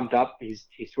pretty pumped up. He's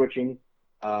switching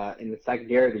in the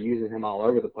secondary. They're using him all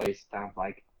over the place. Sounds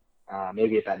like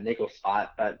maybe at that nickel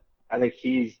spot, but I think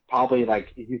he's probably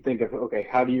like, if you think of, okay,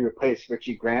 how do you replace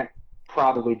Richie Grant?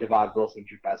 Probably Devon Wilson's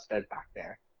your best bet back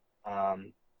there.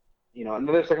 And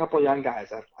there's a couple of young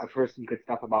guys. I've heard some good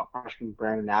stuff about freshman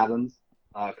Brandon Adams.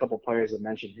 A couple of players have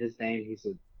mentioned his name. He's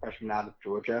a freshman out of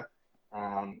Georgia.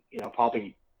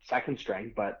 Probably second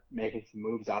string, but making some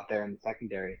moves out there in the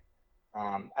secondary.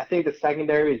 I think the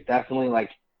secondary is definitely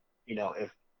like,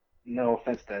 if no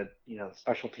offense to,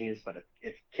 special teams, but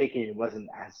if kicking wasn't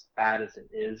as bad as it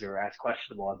is or as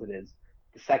questionable as it is,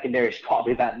 the secondary is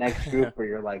probably that next group where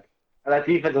you're like, that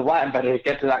defensive line better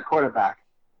get to that quarterback.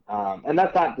 And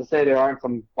that's not to say there aren't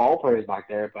some ball players back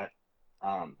there, but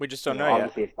we just don't know yet.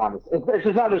 Obviously, it's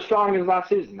just not as strong as last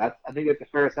season. I think that's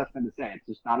a fair assessment to say. It's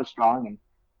just not as strong,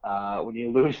 and when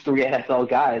you lose 3 NFL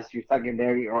guys, your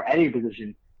secondary or any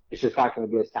position, it's just not going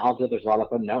to be as talented. There's a lot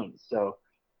of unknowns. So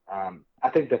I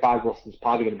think Devon Wilson's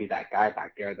probably going to be that guy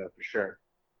back there, though, for sure.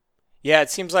 Yeah, it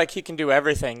seems like he can do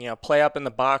everything. Play up in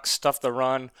the box, stuff the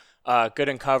run, good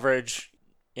in coverage.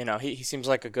 He seems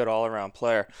like a good all-around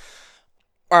player.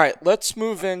 All right, let's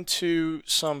move into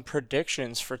some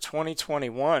predictions for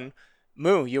 2021.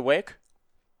 Moo, you awake?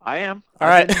 I am. All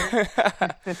right.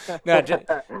 No,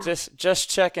 just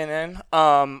checking in.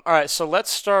 All right, so let's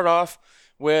start off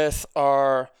with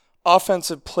our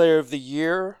Offensive Player of the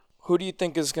Year. Who do you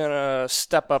think is going to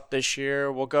step up this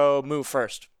year? We'll go Moo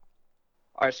first.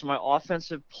 All right, so my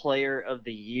Offensive Player of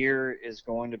the Year is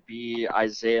going to be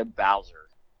Isaiah Bowser.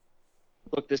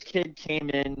 Look, this kid came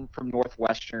in from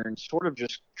Northwestern, sort of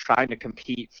just trying to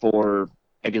compete for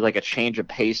maybe like a change of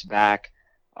pace back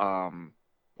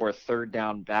or a third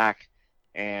down back,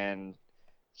 and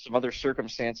some other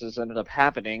circumstances ended up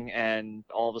happening, and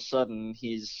all of a sudden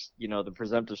he's, the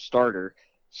presumptive starter.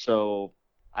 So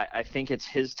I think it's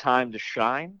his time to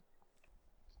shine.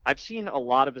 I've seen a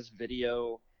lot of his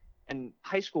video, and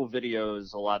high school video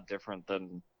is a lot different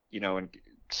than, and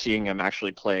seeing him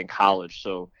actually play in college.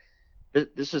 So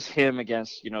this is him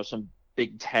against, some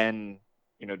Big Ten,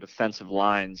 defensive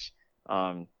lines.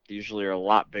 They usually are a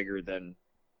lot bigger than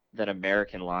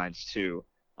American lines too.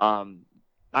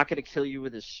 Not going to kill you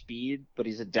with his speed, but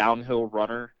he's a downhill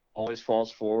runner, always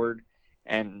falls forward,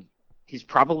 and he's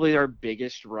probably our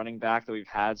biggest running back that we've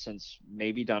had since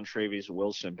maybe Dontravius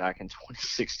Wilson back in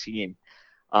 2016.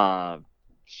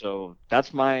 So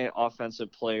that's my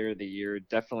Offensive Player of the Year.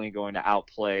 Definitely going to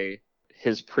outplay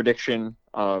his prediction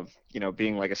of,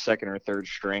 being like a second or third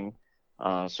string.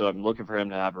 So I'm looking for him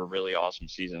to have a really awesome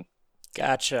season.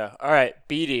 Gotcha. All right,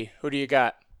 Beatty, who do you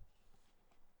got?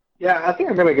 Yeah, I think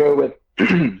I'm going to go with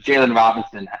Jalen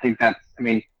Robinson. I think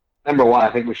number one,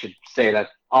 I think we should say that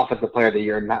Offensive Player of the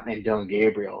Year, not named Dylan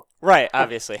Gabriel. Right,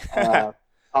 obviously.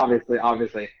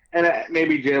 Obviously. And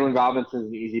maybe Jalen Robinson's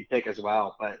an easy pick as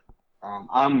well, but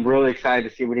I'm really excited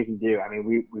to see what he can do. I mean,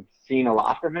 we've seen a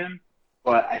lot from him,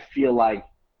 but I feel like,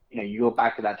 you go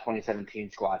back to that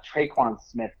 2017 squad, Traquan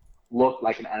Smith looked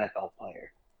like an NFL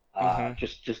player,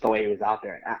 just the way he was out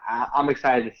there. I'm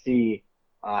excited to see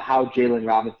how Jalen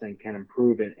Robinson can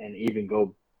improve and even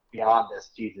go beyond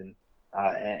this season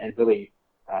and really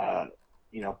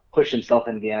push himself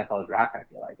into the NFL draft. I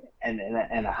feel like,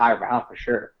 and a high round for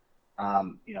sure.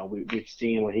 We've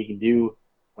seen what he can do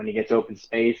when he gets open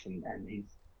space, and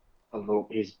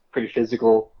he's pretty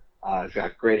physical. He's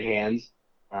got great hands,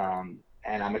 and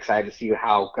I'm excited to see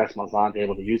how Gus Malzahn's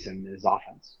able to use him in his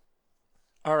offense.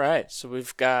 All right, so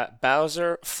we've got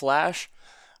Bowser, Flash.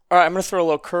 All right, I'm going to throw a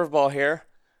little curveball here.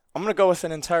 I'm going to go with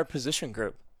an entire position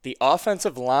group. The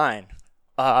offensive line.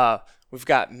 We've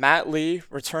got Matt Lee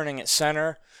returning at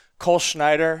center, Cole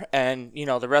Schneider, and,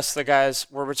 the rest of the guys.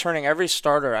 We're returning every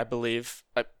starter, I believe.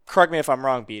 Correct me if I'm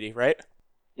wrong, Beatty, right?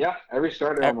 Yeah, every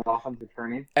starter on the offense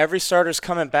returning. Every starter's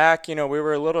coming back. We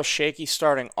were a little shaky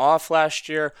starting off last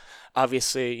year.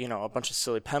 Obviously, a bunch of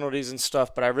silly penalties and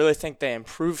stuff, but I really think they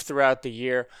improved throughout the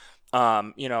year.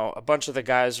 A bunch of the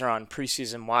guys are on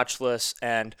preseason watch lists,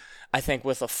 and I think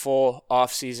with a full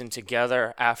offseason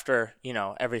together after,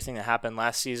 everything that happened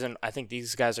last season, I think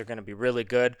these guys are going to be really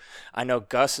good. I know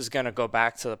Gus is going to go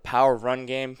back to the power run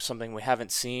game, something we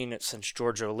haven't seen since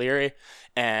George O'Leary,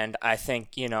 and I think,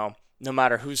 no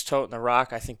matter who's toting the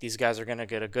rock, I think these guys are going to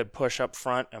get a good push up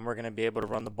front, and we're going to be able to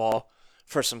run the ball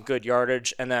for some good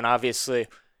yardage, and then obviously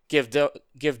give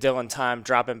Dylan time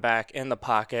dropping back in the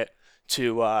pocket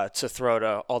to throw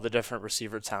to all the different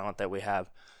receiver talent that we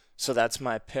have. So that's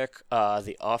my pick,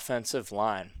 the offensive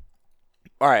line.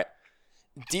 All right,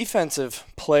 defensive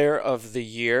player of the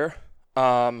year.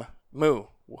 Moo,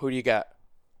 who do you got?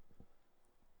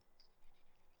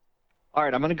 All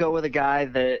right, I'm going to go with a guy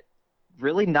that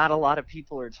really not a lot of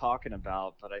people are talking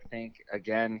about, but I think,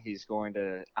 again, he's going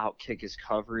to outkick his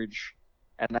coverage,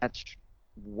 and that's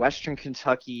Western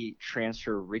Kentucky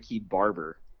transfer Ricky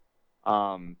Barber.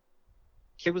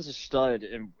 Kid was a stud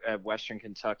at Western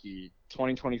Kentucky,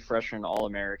 2020 freshman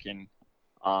All-American.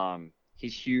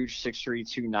 He's huge, 6'3",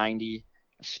 290,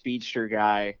 a speedster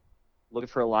guy, looking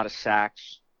for a lot of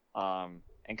sacks,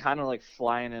 and kind of like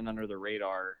flying in under the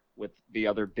radar with the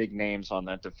other big names on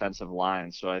that defensive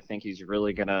line. So I think he's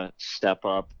really going to step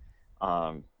up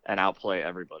and outplay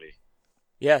everybody.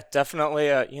 Yeah,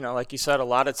 definitely. Like you said, a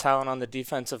lot of talent on the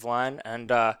defensive line,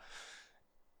 and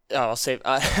I'll save.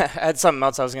 I had something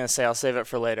else I was going to say. I'll save it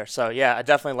for later. So yeah, I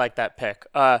definitely like that pick.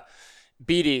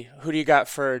 Beatty, who do you got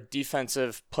for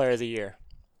defensive player of the year?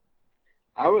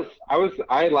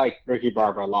 I like Ricky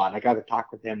Barber a lot. I got to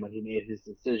talk with him when he made his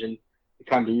decision to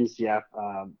come to UCF.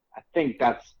 I think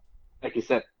that's, like you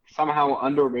said, somehow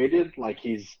underrated. I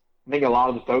think a lot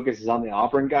of the focus is on the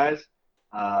Auburn guys.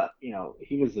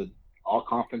 He was an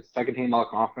all-conference, second-team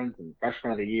all-conference, and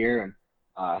freshman of the year, and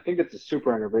I think that's a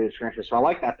super underrated transfer. So I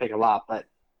like that pick a lot. But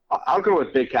I'll go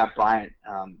with Big Cat Bryant.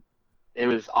 It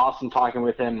was awesome talking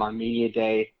with him on media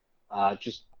day.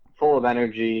 Just full of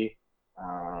energy.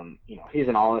 He's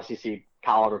an all-SEC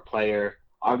caliber player.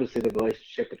 Obviously, the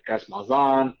relationship with Gus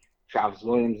Malzahn, Travis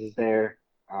Williams is there.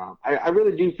 I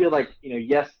really do feel like,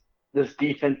 yes, this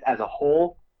defense as a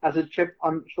whole has a chip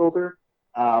on the shoulder,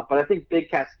 but I think Big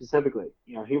Cat specifically,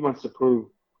 he wants to prove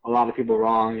a lot of people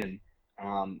wrong, and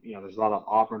there's a lot of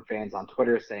Auburn fans on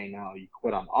Twitter saying, "Oh, you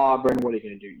quit on Auburn. What are you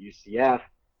going to do at UCF?"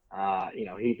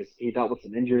 He dealt with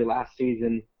some injury last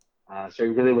season, so he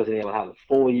really wasn't able to have a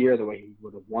full year the way he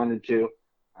would have wanted to.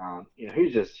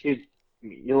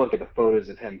 You look at the photos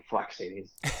of him flexing.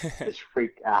 He's this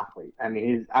freak athlete. I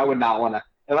mean, I would not want to.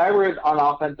 If I were on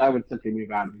offense, I would simply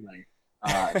move out of the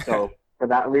lane. So for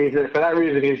that reason,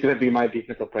 he's going to be my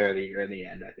defensive player of the year in the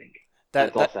end. I think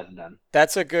that's all said and done.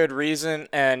 That's a good reason,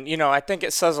 and I think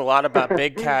it says a lot about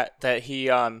Big Cat that he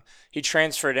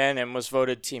transferred in and was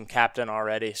voted team captain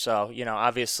already. So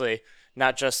obviously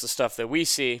not just the stuff that we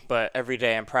see, but every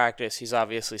day in practice, he's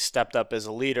obviously stepped up as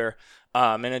a leader.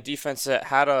 In a defense that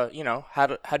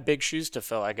had big shoes to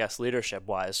fill, I guess, leadership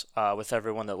wise, with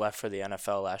everyone that left for the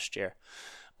NFL last year.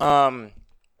 All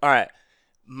right,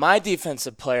 my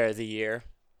defensive player of the year.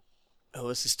 Oh,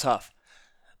 this is tough.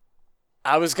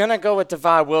 I was gonna go with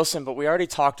Devon Wilson, but we already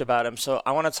talked about him, so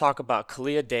I want to talk about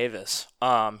Kalia Davis.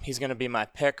 He's gonna be my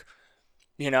pick.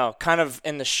 Kind of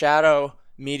in the shadow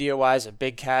media wise of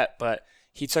Big Cat, but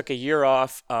he took a year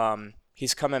off.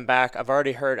 He's coming back. I've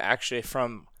already heard actually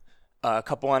from a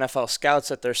couple NFL scouts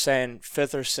that they're saying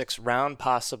 5th or 6th round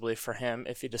possibly for him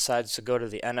if he decides to go to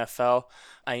the NFL.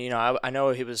 I know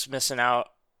he was missing out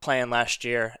playing last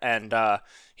year, and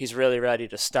he's really ready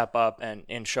to step up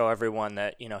and show everyone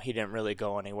that he didn't really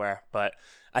go anywhere. But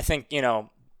I think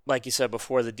like you said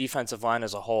before, the defensive line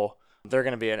as a whole, they're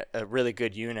going to be a really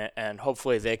good unit, and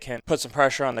hopefully they can put some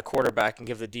pressure on the quarterback and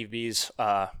give the DBs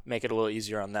make it a little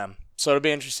easier on them. So it'll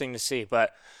be interesting to see,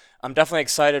 but I'm definitely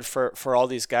excited for all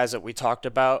these guys that we talked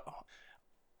about.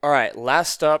 All right,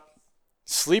 last up,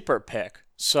 sleeper pick.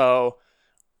 So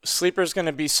Sleeper's going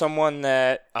to be someone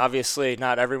that obviously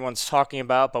not everyone's talking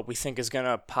about, but we think is going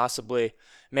to possibly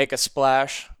make a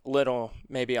splash. Little,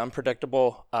 maybe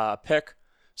unpredictable pick.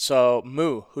 So,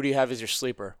 Moo, who do you have as your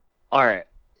sleeper? All right.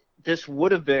 This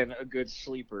would have been a good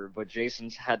sleeper, but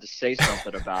Jason's had to say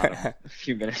something about him a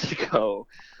few minutes ago.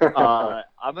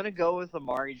 I'm going to go with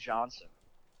Amari Johnson.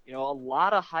 A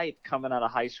lot of hype coming out of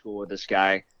high school with this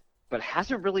guy, but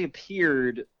hasn't really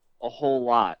appeared a whole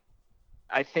lot.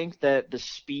 I think that the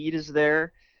speed is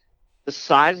there. The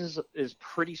size is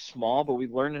pretty small, but we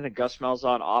learned in a Gus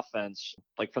Malzahn offense,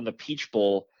 like from the Peach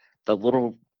Bowl, the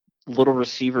little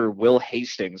receiver Will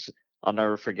Hastings, I'll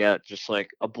never forget, just like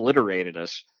obliterated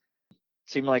us.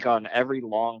 Seemed like on every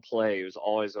long play, he was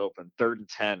always open, 3rd and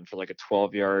 10 for like a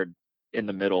 12-yard in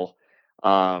the middle.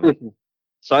 So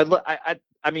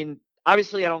I mean,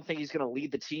 obviously, I don't think he's going to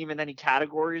lead the team in any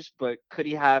categories, but could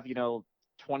he have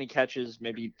 20 catches,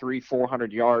 maybe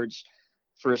 400 yards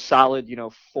for a solid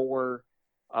four,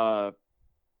 the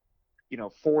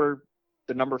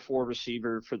number 4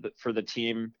 receiver for the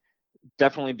team?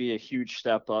 Definitely be a huge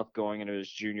step up going into his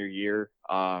junior year.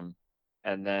 And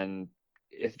then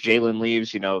if Jalen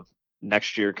leaves,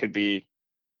 next year could be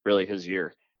really his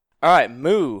year. All right,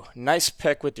 Moo, nice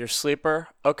pick with your sleeper.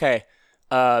 Okay,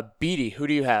 Beatty, who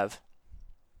do you have?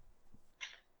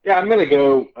 Yeah, I'm gonna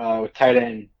go with tight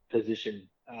end position.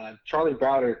 Charlie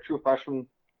Browder, true freshman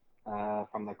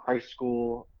from the Christ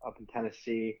School up in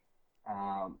Tennessee.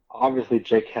 Obviously,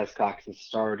 Jake Hescox is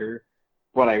starter,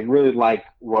 but I really like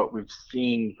what we've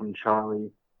seen from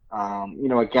Charlie.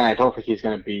 Again, I don't think he's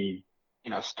going to be,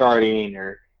 starting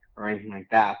or anything like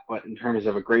that. But in terms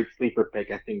of a great sleeper pick,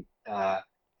 I think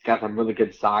he's got some really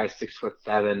good size,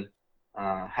 6'7",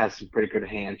 has some pretty good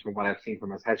hands from what I've seen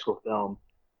from his high school film.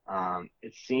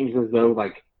 It seems as though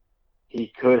like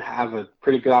he could have a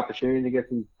pretty good opportunity to get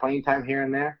some playing time here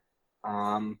and there.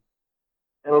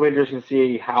 It'll be interesting to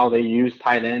see how they use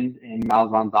tight end in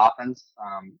Malzahn's offense.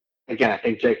 Again, I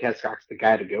think Jake Hescock's the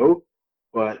guy to go,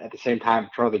 but at the same time,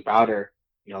 Charlie Browder,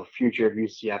 future of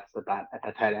UCF at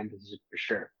that tight end position for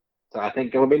sure. So I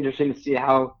think it'll be interesting to see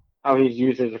how he's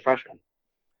used as a freshman.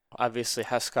 Obviously,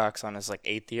 Hescox on his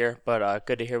 8th year, but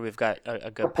good to hear we've got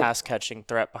a good pass catching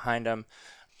threat behind him.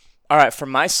 All right, for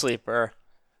my sleeper,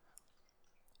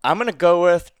 I'm going to go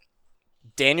with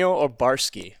Daniel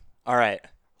Obarski. All right,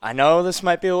 I know this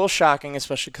might be a little shocking,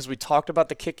 especially because we talked about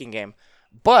the kicking game,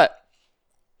 but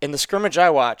in the scrimmage I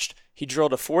watched, he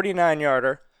drilled a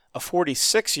 49-yarder, a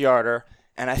 46-yarder,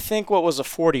 and I think what was a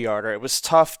 40-yarder. It was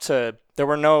tough there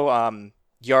were no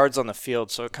yards on the field,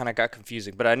 so it kind of got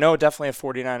confusing. But I know definitely a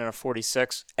 49 and a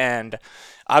 46, and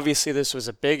obviously this was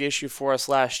a big issue for us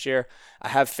last year. I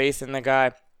have faith in the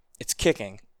guy. It's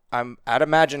kicking. I'd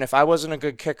imagine if I wasn't a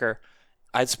good kicker,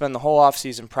 I'd spend the whole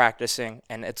offseason practicing,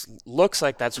 and it looks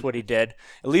like that's what he did,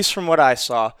 at least from what I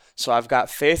saw. So I've got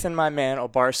faith in my man,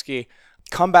 Obarski.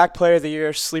 Comeback player of the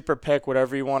year, sleeper pick,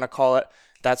 whatever you want to call it.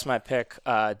 That's my pick,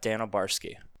 Dan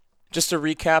Obarski. Just to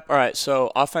recap, all right,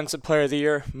 so offensive player of the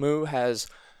year, Moo has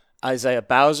Isaiah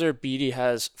Bowser. Beatty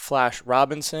has Flash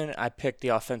Robinson. I picked the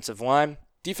offensive line.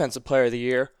 Defensive player of the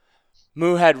year,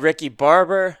 Moo had Ricky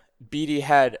Barber. Beatty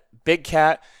had Big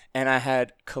Cat. And I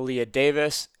had Kalia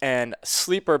Davis. And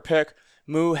sleeper pick,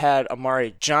 Moo had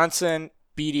Amari Johnson.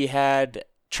 Beatty had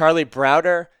Charlie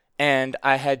Browder. And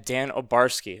I had Dan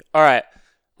Obarski. All right,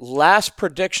 last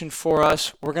prediction for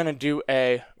us. We're going to do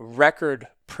a record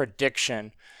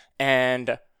prediction.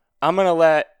 And I'm going to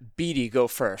let Beatty go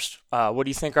first. What do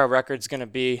you think our record's going to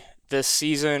be this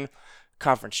season?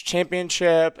 Conference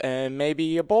championship and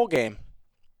maybe a bowl game.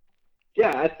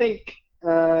 Yeah, I think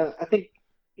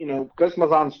Gus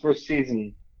Malzahn's first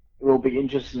season will be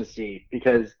interesting to see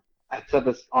because I've said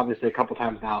this obviously a couple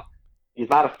times now. He's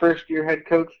not a first-year head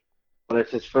coach, but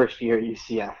it's his first year at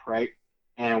UCF, right?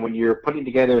 And when you're putting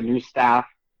together a new staff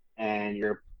and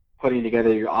you're putting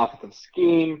together your offensive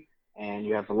scheme and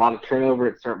you have a lot of turnover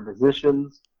at certain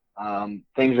positions,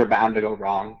 things are bound to go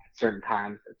wrong at certain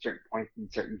times, at certain points in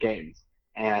certain games.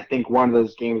 And I think one of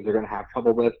those games they're going to have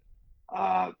trouble with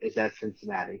is at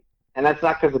Cincinnati. And that's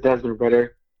not because of Desmond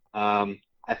Ritter.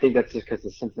 I think that's just because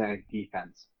of Cincinnati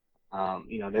defense.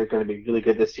 They're going to be really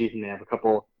good this season. They have a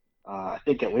couple, I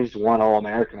think at least one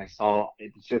All-American I saw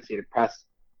in the Associated Press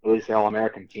release the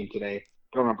All-American team today.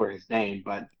 Don't remember his name,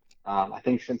 but I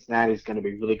think Cincinnati is going to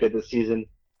be really good this season.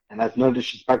 And that's no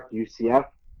disrespect to UCF.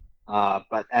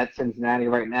 But at Cincinnati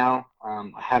right now, I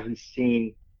haven't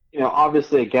seen,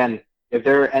 obviously, again, if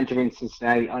they're entering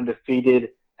Cincinnati undefeated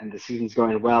and the season's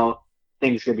going well,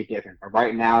 things could be different. But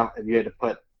right now, if you had to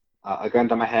put a gun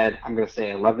to my head, I'm going to say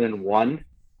 11-1.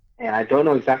 And I don't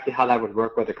know exactly how that would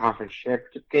work with a conference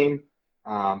championship game.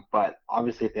 But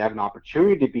obviously, if they have an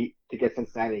opportunity to get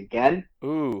Cincinnati again,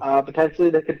 Ooh. potentially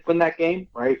they could win that game,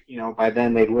 right? By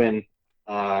then they'd win,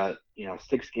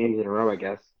 6 games in a row, I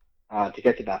guess, to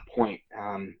get to that point.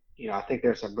 I think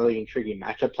there's some really intriguing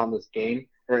matchups on this game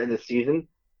or in this season.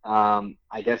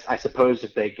 I suppose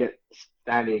if they get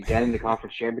Cincinnati again in the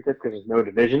conference championship because there's no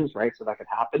divisions, right? So that could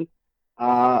happen.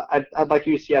 I'd like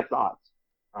UCF's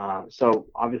odds. So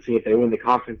obviously, if they win the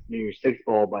conference New Year's Six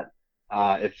Bowl, but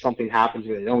if something happens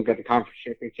where they don't get the conference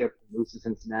championship and lose to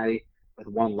Cincinnati with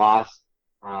one loss,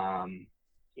 I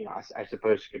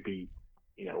suppose it could be,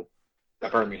 the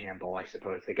Birmingham Bowl, I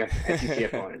suppose, against NCC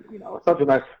opponent, something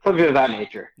of that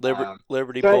nature.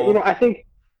 Liberty so, Bowl. I think,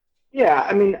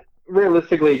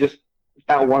 realistically, just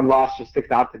that one loss just sticks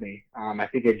out to me. I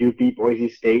think they do beat Boise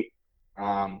State.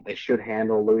 They should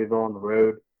handle Louisville on the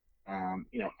road.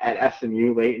 At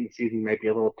SMU late in the season might be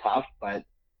a little tough, but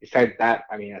besides that,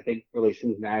 I think really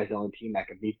Cincinnati is the only team that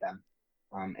can beat them.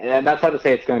 And that's not to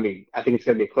say it's going to be. I think it's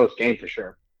going to be a close game for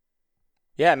sure.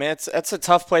 Yeah, it's a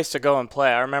tough place to go and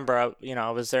play. I remember,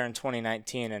 I was there in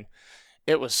 2019, and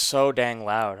it was so dang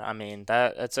loud.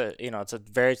 It's a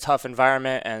very tough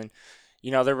environment, and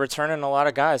they're returning a lot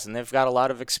of guys, and they've got a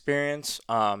lot of experience.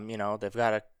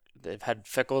 They've had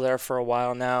Fickle there for a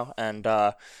while now, and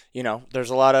there's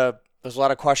a lot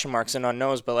of question marks and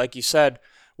unknowns. But like you said,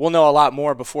 we'll know a lot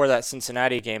more before that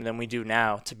Cincinnati game than we do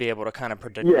now to be able to kind of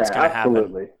predict what's going to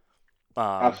happen.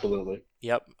 Absolutely.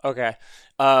 Yep. Okay.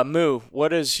 Moo,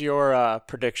 what is your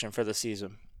prediction for the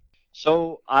season?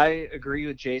 So I agree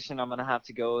with Jason. I'm going to have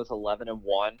to go with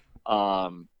 11-1.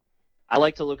 I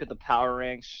like to look at the power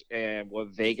ranks and what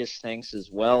Vegas thinks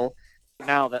as well.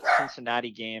 Now that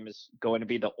Cincinnati game is going to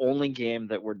be the only game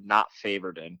that we're not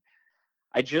favored in.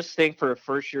 I just think for a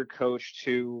first-year coach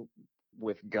too,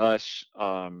 with Gus,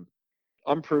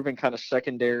 unproven kind of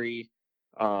secondary.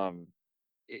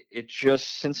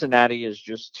 Cincinnati is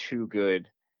just too good.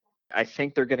 I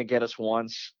think they're going to get us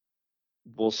once.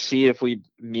 We'll see if we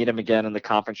meet them again in the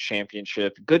conference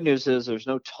championship. Good news is there's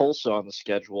no Tulsa on the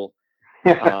schedule.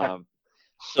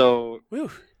 So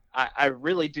I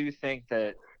really do think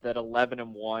that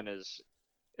 11-1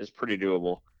 is pretty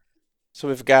doable. So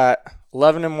we've got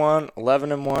 11-1,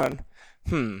 11-1.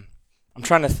 I'm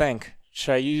trying to think.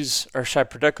 Should I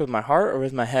predict with my heart or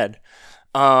with my head?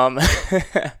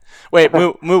 Wait,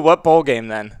 Moo, what bowl game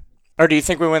then? Or do you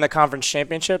think we win the conference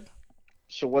championship?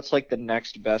 So what's like the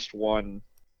next best one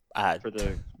for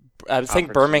the? I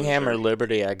think Birmingham or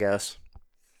Liberty, I guess.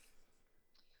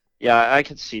 Yeah, I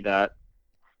could see that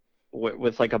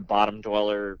with like a bottom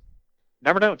dweller.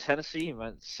 Never know. Tennessee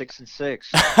went 6-6.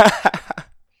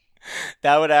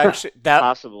 That would actually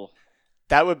possible.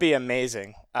 That would be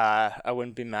amazing. I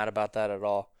wouldn't be mad about that at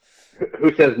all.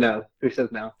 Who says no?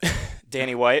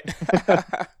 Danny White.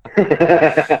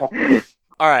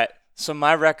 All right. So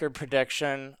my record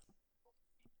prediction.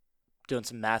 Doing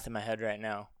some math in my head right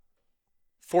now.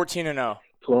 14-0.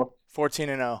 Cool.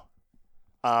 14-0.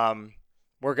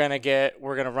 We're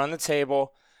gonna run the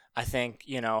table. I think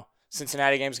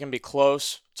Cincinnati game's gonna be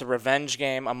close. It's a revenge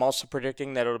game. I'm also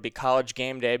predicting that it'll be College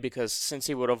game day because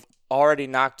Cincy would have already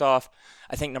knocked off,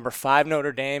 I think, number 5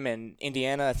 Notre Dame, and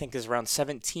Indiana I think is around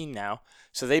 17 now.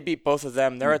 So they beat both of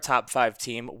them. They're a top 5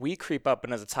 team. We creep up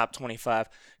into the top 25.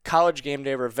 College game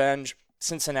day revenge.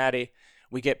 Cincinnati.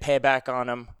 We get payback on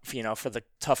them, for the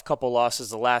tough couple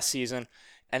losses the last season.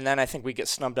 And then I think we get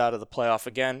snubbed out of the playoff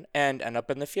again and end up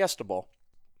in the Fiesta Bowl.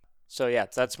 So, yeah,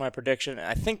 that's my prediction.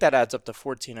 I think that adds up to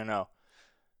 14-0.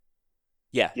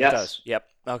 Yeah, yes. It does. Yep.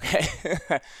 Okay.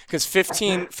 Because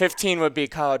 15 would be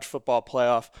college football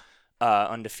playoff,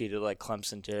 undefeated like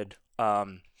Clemson did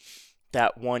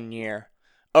that one year.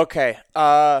 Okay.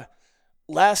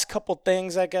 Last couple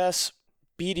things, I guess.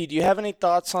 Beatty, do you have any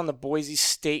thoughts on the Boise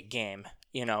State game?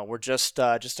 We're just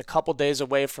a couple days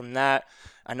away from that.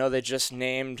 I know they just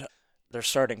named their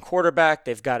starting quarterback.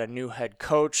 They've got a new head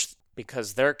coach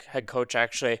because their head coach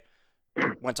actually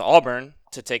went to Auburn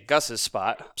to take Gus's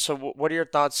spot. So what are your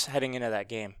thoughts heading into that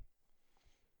game?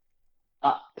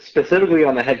 Specifically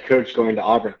on the head coach going to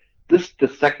Auburn, this is the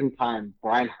second time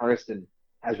Brian Harsin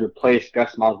has replaced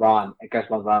Gus Malzahn at Gus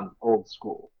Malzahn's old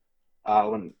school.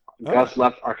 When Gus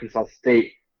left Arkansas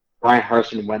State, Brian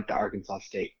Harsin went to Arkansas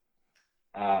State.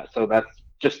 So that's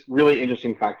just really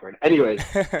interesting fact for it. Anyways,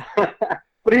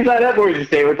 but he's not at Boise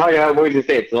State. We're talking about Boise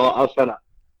State, so I'll shut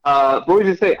up.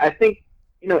 Boise State, I think,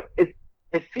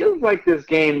 it feels like this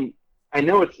game, I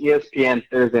know it's ESPN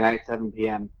Thursday night, 7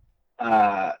 p.m.,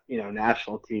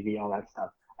 national TV, all that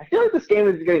stuff. I feel like this game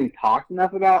is getting talked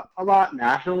enough about a lot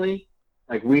nationally.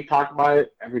 Like, we talk about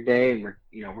it every day, and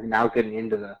we're now getting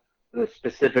into the the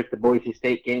specific the Boise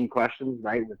State game questions,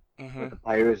 right, with Hmm. the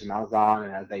players and Malzahn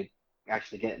and as they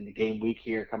actually get into game week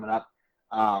here coming up.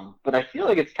 But I feel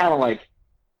like it's kind of like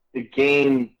the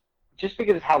game, just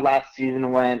because of how last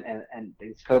season went and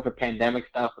this COVID pandemic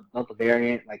stuff with Delta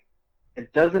variant, like it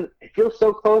feels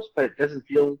so close, but it doesn't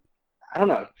feel, I don't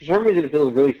know, for some reason it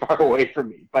feels really far away from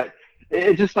me. But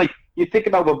it's just like, you think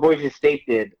about what Boise State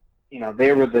did,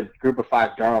 they were the group of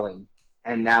five darling,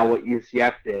 and now what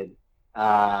UCF did,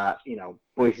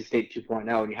 Boise State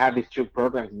 2.0, and you have these two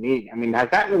programs meeting. I mean, has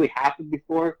that really happened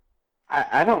before?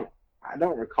 I don't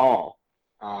recall.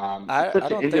 It's such I an don't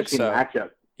think interesting so. matchup.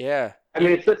 Yeah. I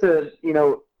mean, it's such a,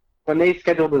 when they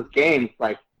schedule this game, it's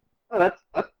like, oh, that's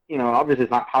obviously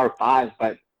it's not Power Five,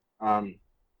 but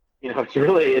it's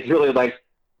really like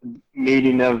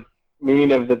meeting of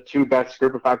the two best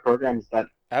group of five programs that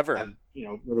Ever. have,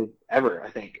 really ever, I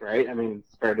think, right? I mean,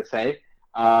 it's fair to say.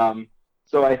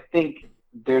 So I think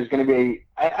there's going to be,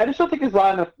 I just don't think there's a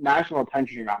lot of national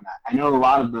attention around that. I know a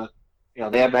lot of the,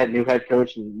 they have that new head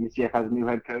coach, and UCF has a new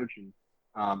head coach, and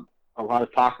a lot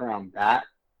of talk around that.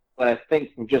 But I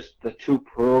think from just the two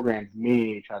programs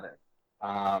meeting each other,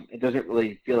 it doesn't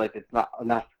really feel like it's not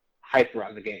enough hype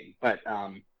around the game. But,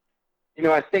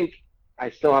 I think I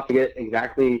still have to get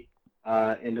exactly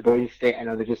into Boise State. I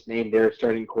know they just named their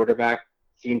starting quarterback.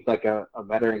 Seems like a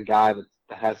veteran guy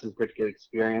that has some pretty good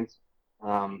experience.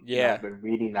 Yeah. I've been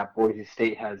reading that Boise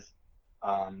State has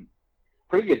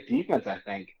pretty good defense, I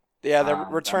think. Yeah, they're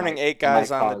returning 8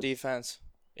 guys on the defense.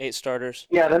 8 starters.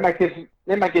 Yeah, they might give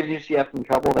UCF some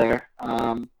trouble there.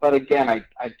 But again,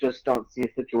 I just don't see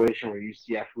a situation where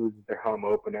UCF loses their home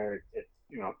opener. It's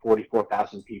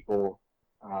 44,000 people,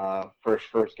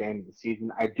 first game of the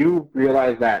season. I do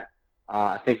realize that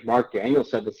I think Mark Daniels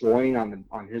said this morning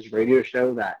on his radio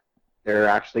show that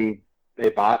they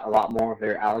bought a lot more of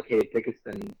their allocated tickets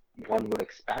than one would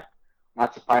expect.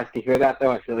 Not surprised to hear that,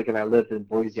 though. I feel like if I lived in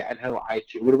Boise, Idaho, I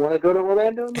too would want to go to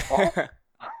Orlando in the fall.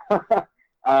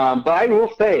 But I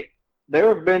will say there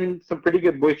have been some pretty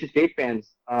good Boise State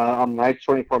fans on the Knights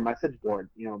 24 message board.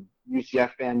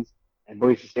 UCF fans and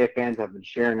Boise State fans have been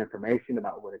sharing information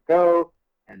about where to go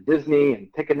and Disney and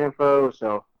ticket info.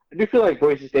 So I do feel like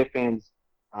Boise State fans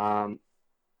are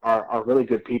really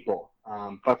good people.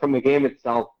 But from the game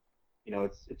itself,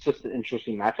 it's just an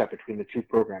interesting matchup between the two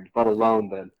programs, let alone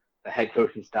the head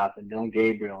coaching stuff and Dylan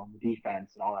Gabriel and the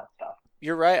defense and all that stuff.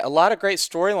 You're right. A lot of great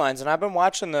storylines, and I've been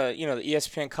watching the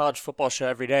ESPN college football show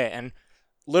every day, and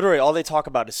literally all they talk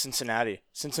about is Cincinnati.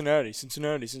 It's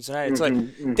like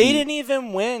they didn't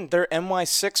even win their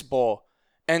NY6 bowl,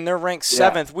 and they're ranked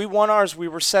 7th. Yeah. We won ours. We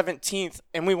were 17th,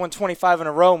 and we won 25 in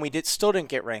a row, and we still didn't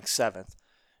get ranked 7th.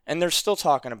 And they're still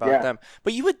talking about them.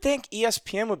 But you would think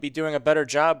ESPN would be doing a better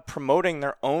job promoting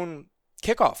their own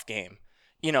kickoff game.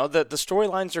 The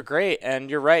storylines are great, and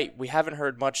you're right. We haven't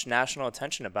heard much national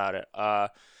attention about it.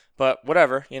 But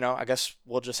whatever, I guess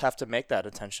we'll just have to make that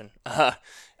attention,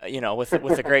 with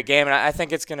a great game. And I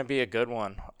think it's going to be a good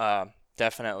one,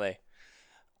 definitely.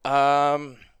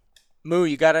 Moo,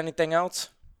 you got anything else?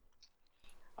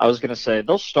 I was going to say,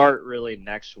 they'll start really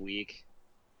next week,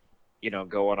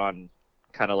 going on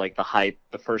kind of like the hype.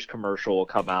 The first commercial will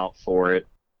come out for it.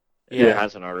 If it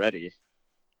hasn't already.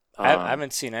 I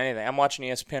haven't seen anything. I'm watching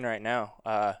ESPN right now.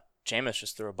 Jameis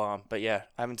just threw a bomb, but yeah,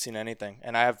 I haven't seen anything.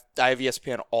 And I have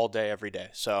ESPN all day, every day.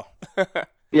 So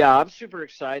yeah, I'm super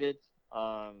excited.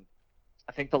 I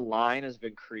think the line has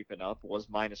been creeping up. It was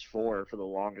 -4 for the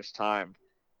longest time.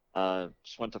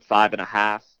 Just went to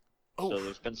 5.5. So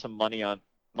there's been some money on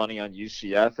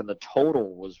UCF, and the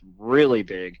total was really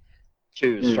big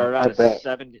too. Started out at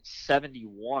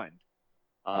 71.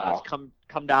 Wow. It's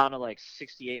come down to like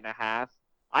 68.5.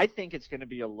 I think it's going to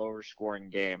be a lower scoring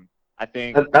game. I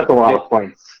think that's a lot of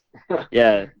points.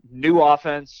 Yeah, new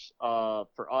offense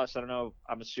for us. I don't know.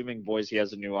 I'm assuming Boise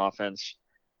has a new offense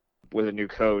with a new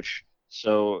coach,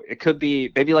 so it could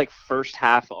be maybe like first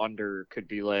half under could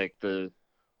be like the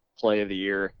play of the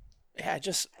year. Yeah,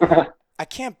 I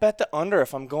can't bet the under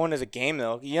if I'm going to the game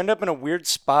though. You end up in a weird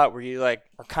spot where you are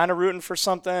kind of rooting for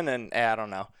something, and I don't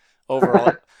know.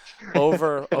 Overall,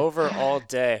 over all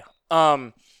day.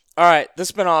 All right, this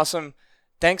has been awesome.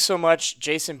 Thanks so much,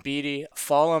 Jason Beede.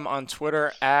 Follow him on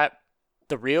Twitter at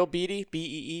TheRealBeede,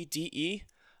 Beede.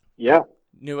 Yeah.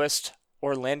 Newest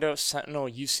Orlando Sentinel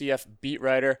UCF beat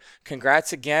writer.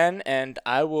 Congrats again, and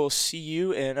I will see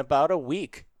you in about a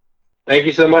week. Thank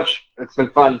you so much. It's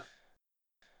been fun.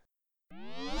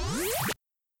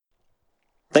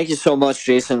 Thank you so much,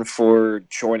 Jason, for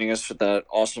joining us for that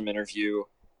awesome interview.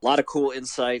 A lot of cool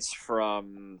insights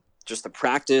from just the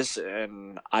practice,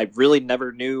 and I really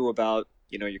never knew about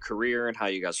your career and how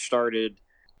you got started.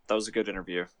 That was a good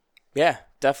interview. Yeah,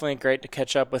 definitely great to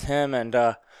catch up with him, and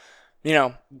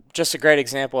just a great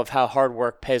example of how hard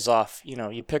work pays off.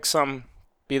 You pick something,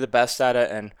 be the best at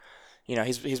it, and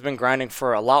he's been grinding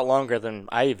for a lot longer than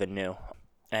I even knew,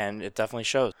 and it definitely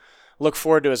shows. Look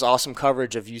forward to his awesome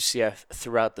coverage of UCF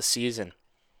throughout the season.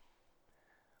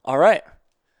 All right,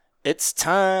 it's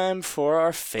time for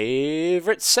our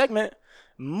favorite segment,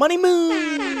 Money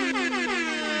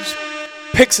Moves,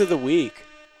 Picks of the Week.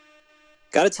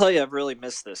 Got to tell you, I've really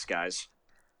missed this, guys.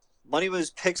 Money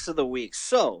was picks of the week.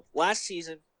 So, last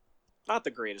season, not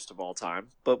the greatest of all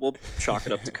time, but we'll chalk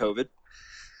it up to COVID.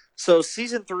 So,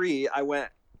 season 3, I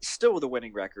went still with a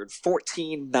winning record,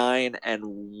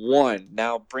 14-9-1.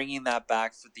 Now, bringing that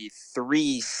back for the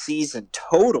 3-season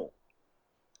total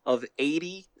of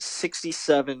 80,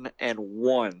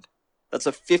 67-1. That's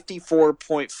a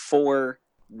 54.4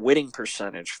 winning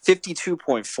percentage.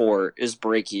 52.4 is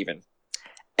break even.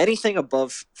 Anything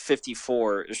above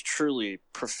 54 is truly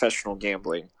professional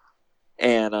gambling.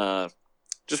 And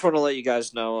just want to let you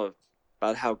guys know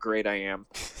about how great I am.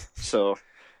 So,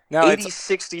 No, 80,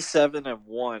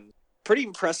 67-1. Pretty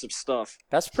impressive stuff.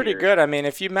 That's pretty here. good. I mean,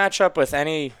 if you match up with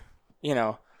any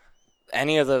of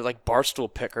the like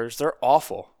Barstool pickers, they're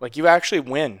awful. Like, you actually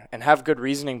win and have good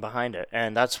reasoning behind it.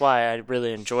 And that's why I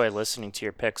really enjoy listening to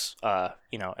your picks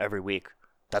every week.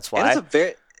 That's why. And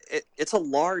it's a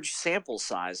large sample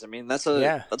size. I mean, that's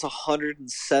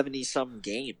 170 some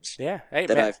games Yeah. Hey,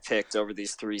 that man. I've picked over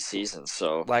these 3 seasons.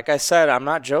 So, Like I said, I'm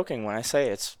not joking when I say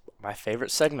it's my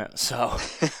favorite segment. So,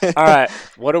 all right,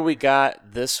 what do we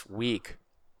got this week?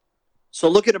 So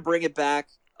looking to bring it back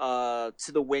to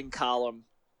the win column,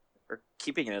 or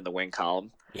keeping it in the win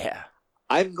column. Yeah.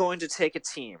 I'm going to take a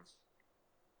team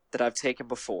that I've taken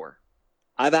before.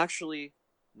 I've actually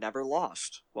never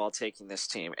lost while taking this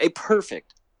team. A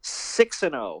perfect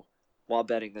 6-0 while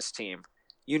betting this team.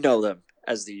 You know them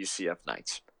as the UCF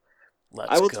Knights.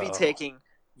 Let's I will go. be taking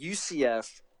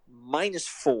UCF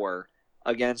 -4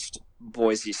 against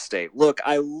Boise State. Look,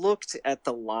 I looked at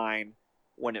the line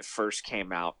when it first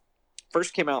came out.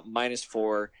 First came out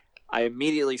 -4. I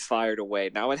immediately fired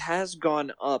away. Now it has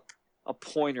gone up a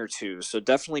point or two, so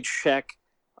definitely check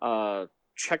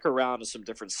around to some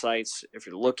different sites if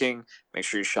you're looking. Make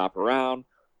sure you shop around.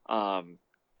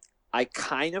 I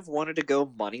kind of wanted to go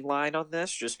money line on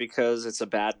this just because it's a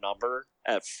bad number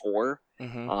at 4.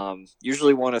 Mm-hmm.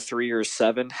 Usually 1 a 3 or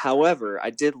 7. However, I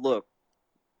did look,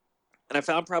 and I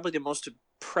found probably the most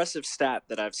impressive stat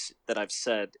that I've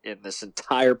said in this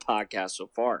entire podcast so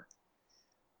far.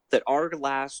 That our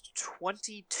last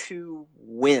 22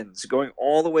 wins, going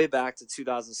all the way back to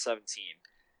 2017,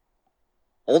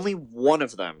 only one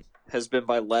of them has been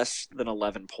by less than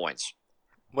 11 points.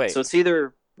 Wait. So it's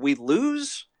either we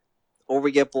lose or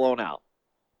we get blown out,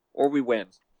 or we win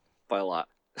by a lot.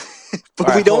 But All right,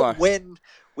 we hold don't on. win.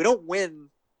 We don't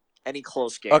win any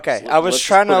close games. Okay, I was Let's just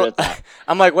trying put it at to. that.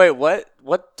 I'm like, wait, what?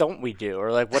 What don't we do?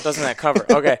 Or like, what doesn't that cover?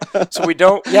 Okay, so we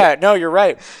don't. Yeah, no, you're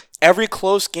right. Every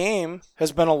close game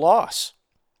has been a loss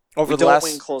over We the don't last.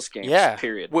 win close games. Yeah,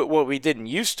 Period. Well, we didn't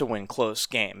used to win close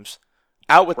games.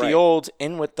 Out with Right. the old,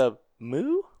 in with the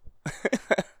moo.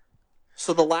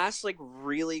 So the last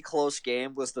really close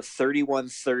game was the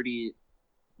 31-30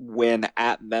 win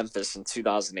at Memphis in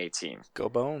 2018. Go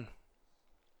Bone.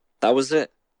 That was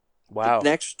it. Wow. The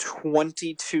next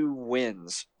 22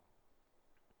 wins,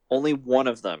 only one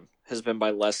of them has been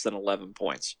by less than 11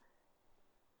 points.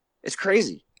 It's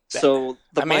crazy. So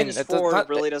the I mean, -4 it does not-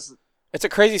 really doesn't. It's a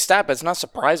crazy stat, but it's not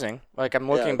surprising. Like, I'm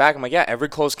looking Yeah. back, I'm like, yeah, every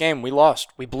close game we lost.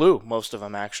 We blew most of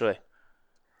them, actually.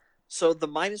 So the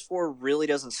 -4 really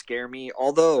doesn't scare me,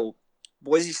 although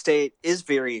Boise State is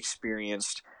very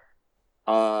experienced.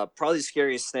 Probably the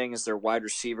scariest thing is their wide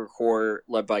receiver core,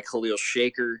 led by Khalil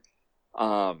Shaker.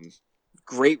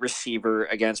 Great receiver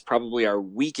against probably our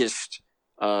weakest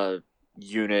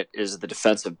unit is the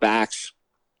defensive backs.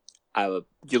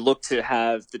 You look to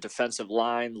have the defensive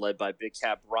line led by Big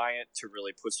Cat Bryant to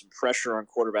really put some pressure on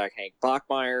quarterback Hank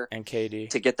Bachmeier And KD.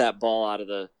 to get that ball out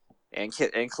of and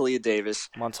Kalia Davis.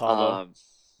 Montalvo.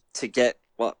 To get,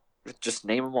 well, just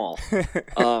name them all.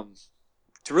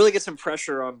 To really get some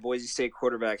pressure on Boise State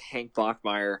quarterback Hank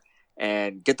Bachmeier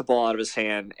and get the ball out of his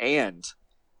hand. And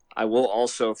I will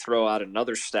also throw out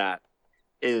another stat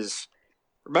is,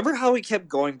 remember how we kept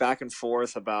going back and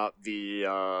forth about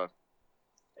the,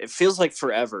 it feels like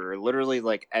forever, literally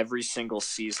like every single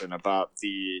season, about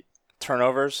the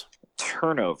Turnovers.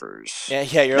 turnovers. Yeah,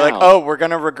 you're Now, like, oh, we're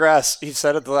going to regress. You've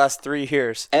said it the last 3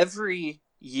 years. every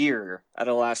year out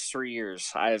of the last 3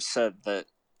 years, I have said that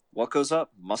what goes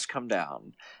up must come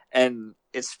down. And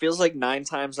it feels like 9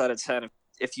 times out of 10,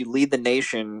 if you lead the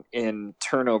nation in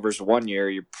turnovers one year,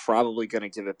 you're probably going to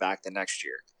give it back the next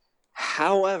year.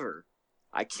 However,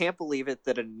 I can't believe it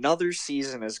that another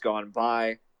season has gone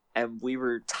by and we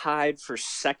were tied for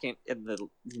second in the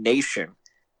nation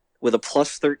with a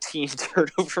plus 13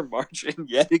 turnover margin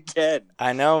yet again.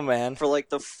 I know, man. For like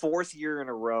the fourth year in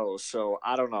a row. So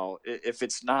I don't know if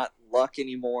it's not luck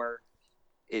anymore.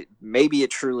 Maybe it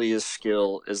truly is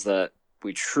skill. Is that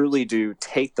we truly do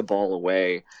take the ball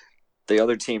away, the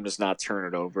other team does not turn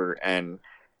it over, and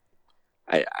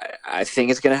I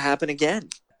think it's going to happen again.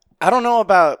 I don't know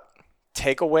about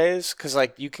takeaways because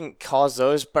like you can cause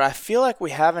those, but I feel like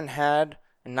we haven't had,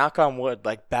 and knock on wood,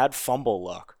 like bad fumble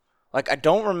luck. Like I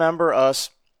don't remember us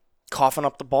coughing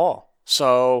up the ball.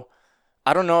 So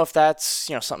I don't know if that's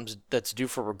something that's due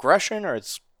for regression or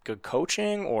it's good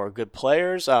coaching or good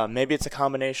players. Maybe it's a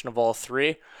combination of all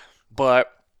three, but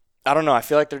I don't know. I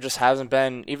feel like there just hasn't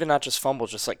been, even not just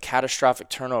fumbles, just like catastrophic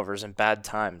turnovers in bad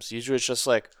times. Usually it's just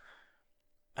like,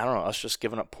 I don't know, us just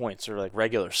giving up points or like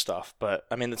regular stuff. But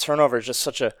I mean, the turnover is just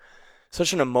such an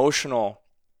emotional.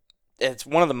 It's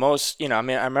one of the most, I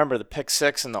remember the pick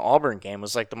six in the Auburn game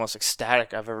was like the most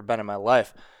ecstatic I've ever been in my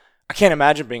life. I can't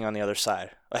imagine being on the other side.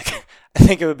 Like, I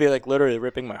think it would be like literally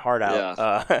ripping my heart out.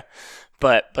 Yeah.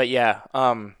 But yeah.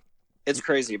 It's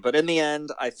crazy. But in the end,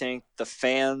 I think the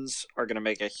fans are going to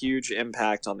make a huge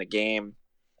impact on the game.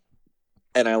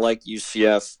 And I like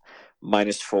UCF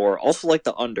 -4. Also like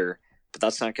the under, but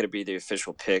that's not going to be the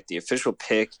official pick. The official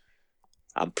pick,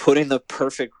 I'm putting the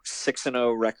perfect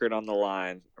 6-0 record on the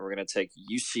line. We're going to take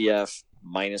UCF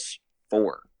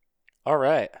 -4. All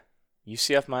right.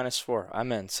 UCF -4.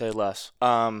 I'm in. Say less.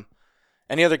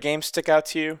 Any other games stick out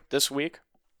to you this week?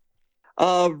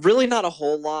 Really not a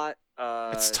whole lot.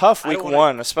 It's tough week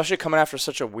one, especially coming off of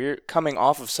such a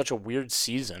weird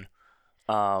season.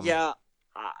 Yeah,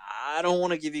 I don't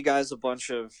want to give you guys a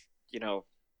bunch of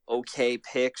okay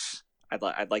picks.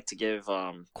 I'd like to give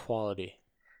quality.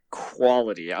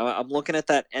 I'm looking at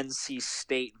that NC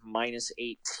State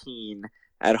 -18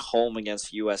 at home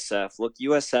against USF. Look,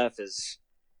 USF is.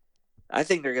 I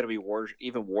think they're going to be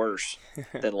even worse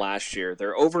than last year.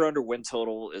 Their over/under win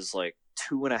total is like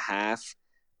 2.5.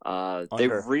 They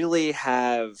really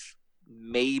have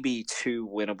maybe 2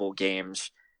 winnable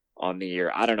games on the year.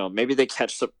 I don't know. Maybe they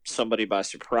catch somebody by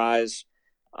surprise.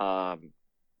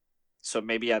 So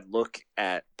maybe I'd look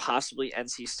at possibly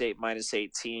NC State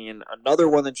 -18. Another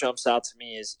one that jumps out to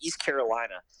me is East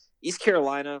Carolina. East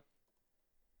Carolina,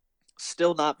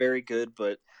 still not very good,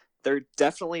 but they're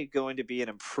definitely going to be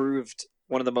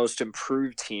one of the most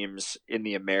improved teams in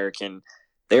the American.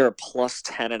 They're a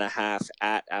 +10.5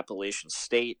 at Appalachian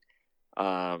State.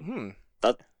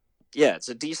 It's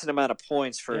a decent amount of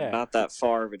points for not that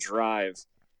far of a drive.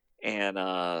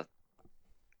 And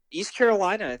East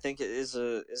Carolina, I think, is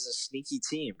a sneaky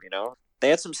team. They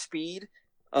had some speed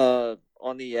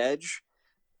on the edge.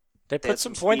 They put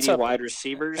some points up, wide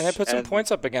receivers, and they put some points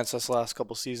up against us the last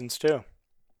couple seasons too.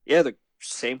 Yeah, the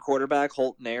same quarterback,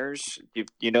 Holton Ayers.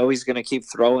 He's going to keep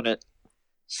throwing it.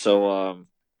 So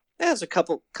there's a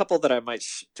couple that I might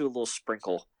do a little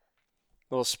sprinkle.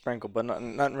 But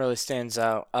nothing really stands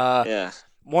out. Yeah.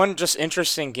 One just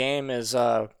interesting game is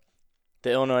the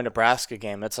Illinois-Nebraska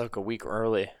game. That's like a week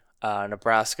early.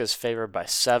 Nebraska's favored by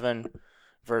 7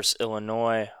 versus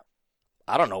Illinois.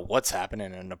 I don't know what's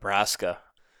happening in Nebraska.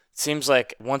 It seems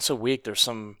like once a week there's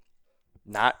some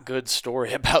not good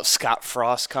story about Scott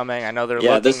Frost coming. I know they're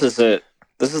looking. This is it.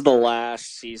 This is the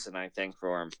last season, I think,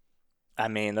 for him. I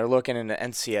mean, they're looking into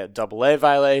NCAA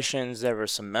violations. There were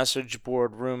some message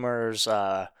board rumors,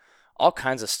 all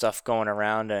kinds of stuff going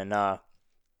around. And,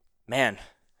 man,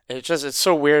 it's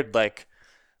so weird, like,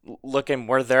 looking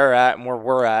where they're at and where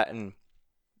we're at and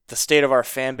the state of our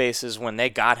fan bases when they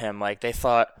got him. Like, they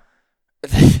thought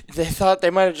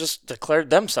they might have just declared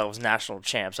themselves national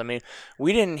champs. I mean,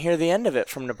 we didn't hear the end of it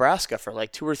from Nebraska for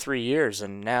like 2 or 3 years,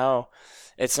 and now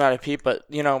it's not a peep. But,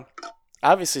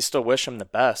 obviously still wish him the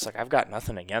best. Like, I've got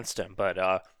nothing against him,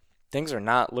 but things are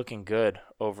not looking good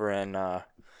over in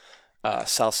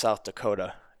South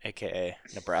Dakota, a.k.a.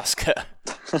 Nebraska.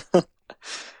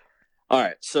 All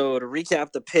right, so to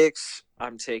recap the picks,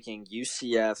 I'm taking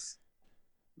UCF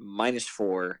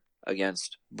 -4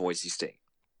 against Boise State.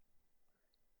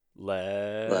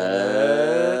 Let's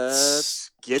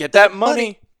get that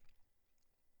money.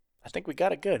 I think we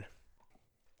got it good.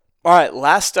 All right,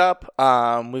 last up,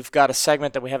 we've got a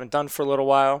segment that we haven't done for a little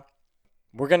while.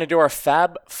 We're going to do our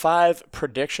Fab 5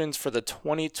 predictions for the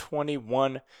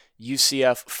 2021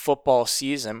 UCF football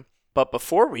season. But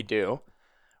before we do,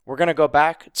 we're going to go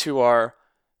back to our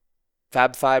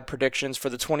Fab Five predictions for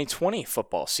the 2020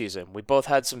 football season. We both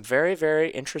had some very, very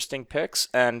interesting picks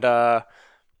and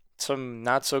some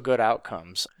not so good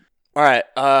outcomes. All right,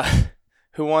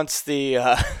 who wants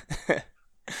the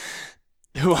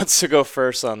who wants to go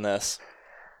first on this?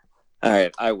 All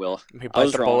right, I will. Let me I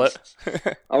was bite the wrong.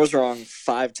 bullet. I was wrong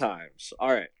 5 times.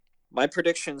 All right. My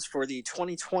predictions for the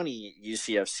 2020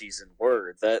 UCF season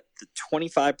were that the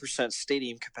 25%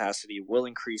 stadium capacity will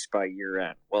increase by year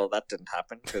end. Well, that didn't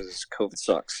happen because COVID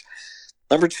sucks.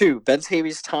 Number 2,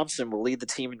 Bentavious Thompson will lead the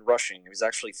team in rushing. He was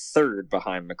actually 3rd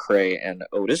behind McCray and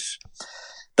Otis.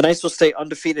 The Knights will stay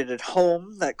undefeated at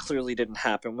home. That clearly didn't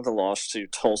happen with a loss to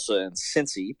Tulsa and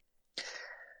Cincy.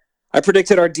 I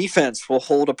predicted our defense will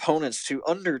hold opponents to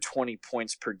under 20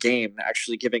 points per game,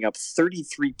 actually giving up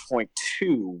 33.2,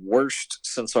 worst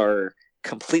since our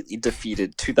completely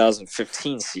defeated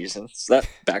 2015 season. So that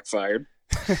backfired.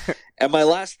 And my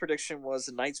last prediction was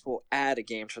the Knights will add a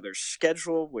game to their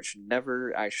schedule, which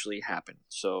never actually happened.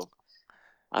 So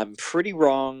I'm pretty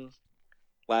wrong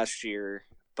last year,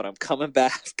 but I'm coming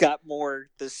back. Got more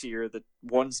this year. The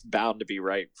one's bound to be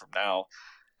right from now.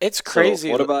 It's crazy.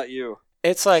 So what about you?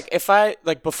 It's like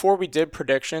before we did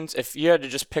predictions, if you had to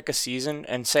just pick a season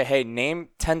and say, hey, name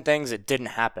 10 things that didn't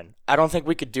happen, I don't think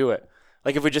we could do it.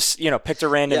 Like if we just, picked a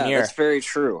random year. Yeah, that's very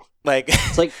true. Like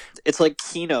it's like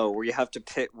Keno where you have to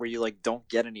pick where you like don't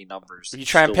get any numbers. You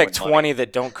try and pick 20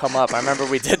 that don't come up. I remember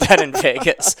we did that in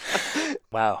Vegas.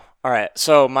 Wow. All right.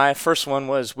 So my first one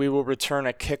was we will return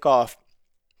a kickoff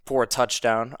for a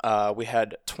touchdown. We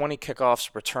had 20 kickoffs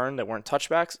returned that weren't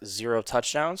touchbacks, 0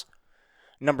 touchdowns.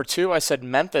 Number 2, I said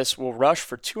Memphis will rush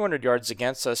for 200 yards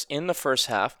against us in the first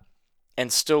half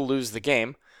and still lose the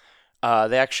game.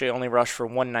 They actually only rushed for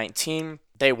 119.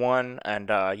 They won,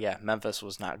 and Memphis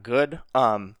was not good.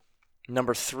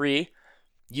 Number 3,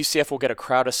 UCF will get a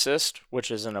crowd assist,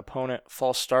 which is an opponent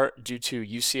false start due to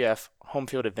UCF home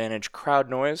field advantage crowd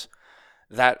noise.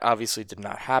 That obviously did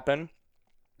not happen.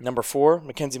 Number 4,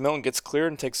 Mackenzie Milton gets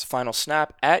cleared and takes the final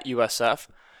snap at USF.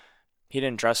 He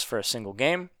didn't dress for a single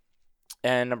game.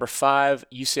 And number 5,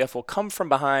 UCF will come from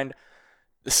behind.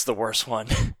 This is the worst one.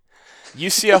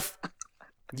 UCF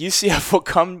will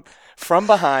come from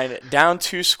behind, down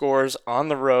 2 scores on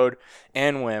the road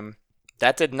and win.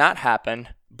 That did not happen,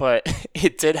 but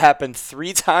it did happen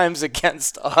 3 times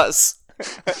against us.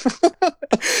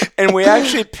 And we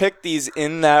actually picked these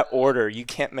in that order. You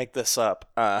can't make this up.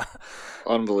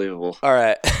 Unbelievable. All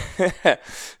right.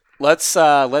 Let's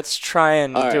try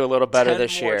and do a little better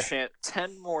this year.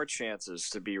 10 more chances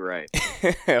to be right.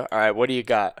 All right, what do you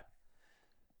got?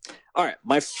 All right,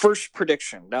 my first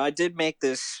prediction. Now, I did make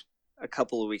this a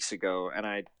couple of weeks ago, and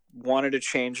I wanted to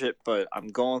change it, but I'm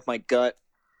going with my gut.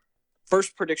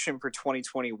 First prediction for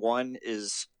 2021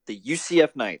 is the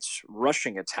UCF Knights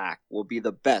rushing attack will be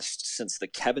the best since the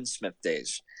Kevin Smith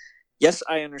days. Yes,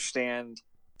 I understand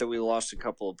that we lost a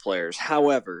couple of players.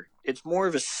 However, it's more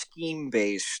of a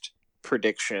scheme-based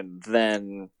prediction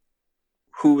than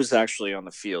who was actually on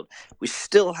the field. We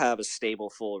still have a stable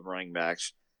full of running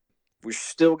backs. We're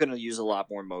still going to use a lot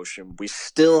more motion. We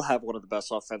still have one of the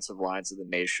best offensive lines in the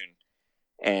nation.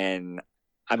 And,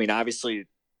 I mean, obviously,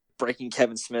 breaking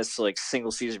Kevin Smith's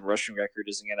single-season rushing record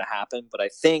isn't going to happen. But I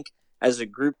think as a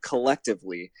group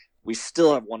collectively, we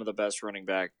still have one of the best running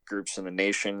back groups in the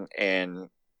nation. And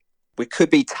we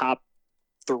could be top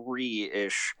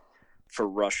 3-ish for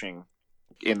rushing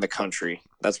in the country.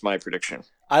 That's my prediction.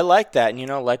 I like that.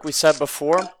 And, like we said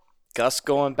before, Gus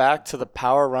going back to the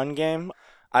power run game,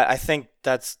 I think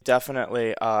that's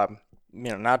definitely,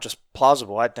 not just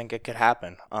plausible. I think it could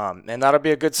happen. And that'll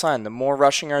be a good sign. The more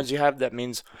rushing yards you have, that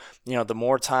means, the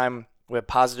more time we have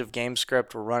positive game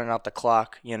script, we're running out the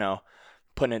clock,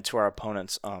 putting it to our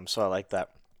opponents. So I like that.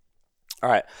 All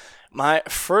right. My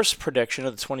first prediction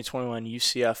of the 2021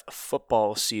 UCF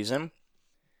football season,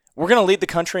 we're going to lead the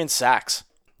country in sacks.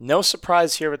 No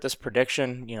surprise here with this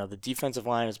prediction. The defensive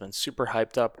line has been super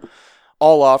hyped up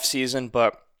all off season,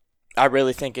 but I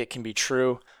really think it can be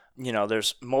true.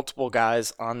 There's multiple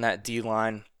guys on that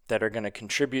D-line that are going to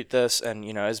contribute this. And,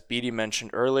 as Beatty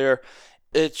mentioned earlier,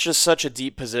 it's just such a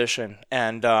deep position.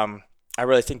 And I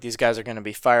really think these guys are going to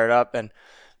be fired up. And,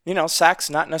 sacks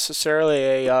not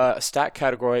necessarily a stat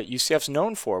category that UCF's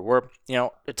known for. We're,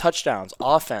 touchdowns,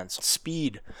 offense,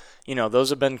 speed. Those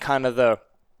have been kind of the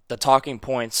talking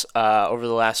points over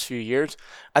the last few years.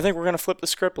 I think we're going to flip the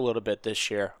script a little bit this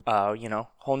year.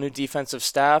 Whole new defensive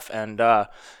staff and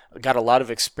got a lot of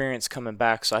experience coming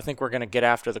back. So I think we're going to get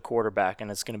after the quarterback,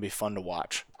 and it's going to be fun to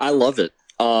watch. I love it.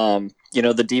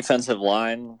 The defensive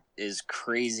line is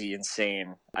crazy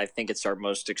insane. I think it's our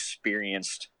most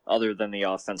experienced other than the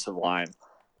offensive line.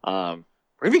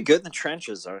 We're going to be good in the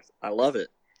trenches. I love it.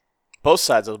 Both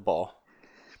sides of the ball.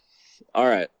 All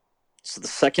right. So the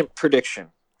second prediction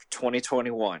for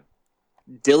 2021.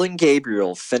 Dylan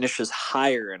Gabriel finishes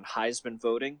higher in Heisman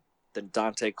voting than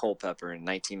Dante Culpepper in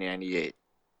 1998.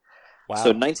 Wow.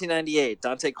 So in 1998,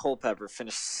 Dante Culpepper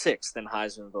finished 6th in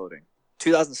Heisman voting.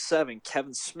 2007,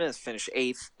 Kevin Smith finished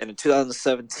 8th, and in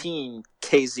 2017,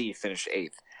 KZ finished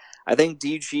 8th. I think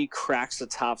DG cracks the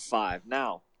top 5.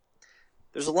 Now,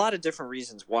 there's a lot of different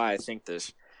reasons why I think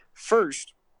this.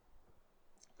 First,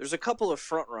 there's a couple of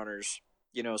front runners.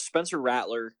 You know, Spencer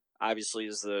Rattler obviously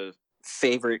is the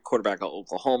favorite quarterback of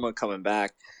Oklahoma coming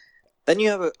back. Then you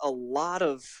have a lot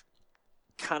of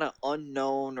kind of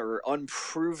unknown or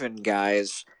unproven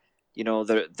guys, you know,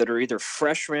 that are either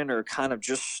freshmen or kind of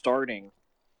just starting.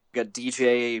 You got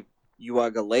DJ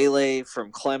Uiagalelei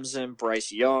from Clemson,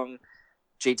 Bryce Young,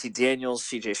 JT Daniels,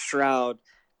 CJ Stroud.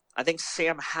 I think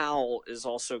Sam Howell is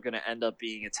also going to end up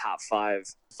being a top 5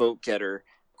 vote getter,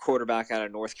 quarterback out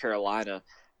of North Carolina.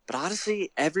 But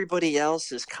honestly, everybody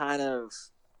else is kind of,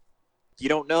 you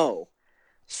don't know.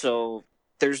 So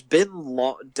there's been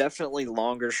definitely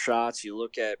longer shots. You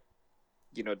look at,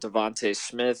 you know, Devontae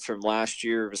Smith from last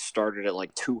year was started at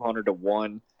like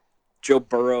 200-1. Joe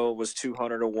Burrow was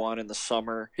 200-1 in the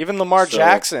summer. Even Lamar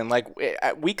Jackson, like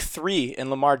at week 3 in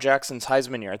Lamar Jackson's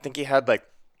Heisman year, I think he had like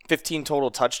 15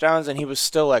 total touchdowns, and he was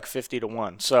still like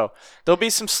 50-1. So there'll be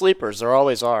some sleepers. There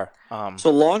always are. So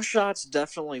long shots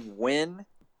definitely win.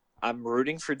 I'm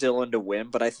rooting for Dylan to win,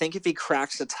 but I think if he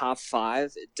cracks the top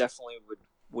 5, it definitely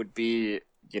would be,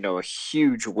 you know, a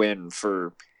huge win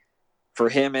for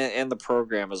him and the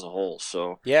program as a whole.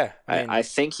 So yeah, I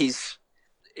think he's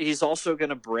also going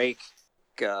to break.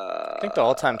 I think the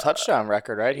all-time touchdown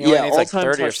record, right? He only needs like 30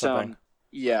 touchdown, or something.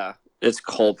 Yeah, it's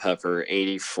Culpepper,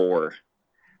 84.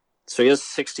 So he has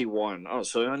 61. Oh,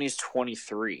 so he only needs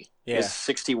 23. Yeah. He has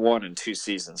 61 in 2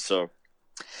 seasons. So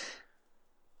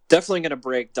definitely going to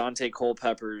break Dante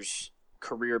Culpepper's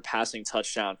career passing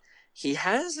touchdown. He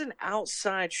has an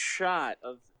outside shot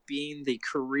of being the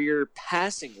career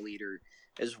passing leader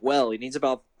as well. He needs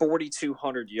about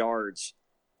 4,200 yards.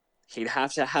 He'd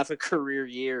have to have a career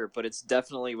year, but it's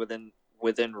definitely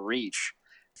within reach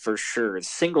for sure.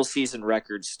 Single season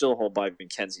record still held by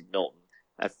Mackenzie Milton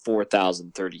at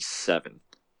 4,037.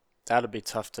 That'll be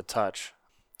tough to touch.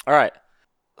 All right.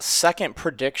 Second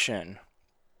prediction.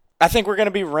 I think we're going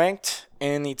to be ranked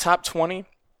in the top 20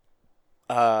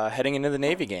 heading into the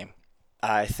Navy game.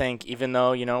 I think even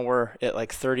though, you know, we're at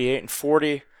like 38 and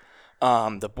 40,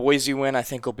 the Boise win I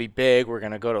think will be big. We're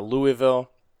going to go to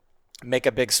Louisville, make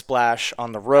a big splash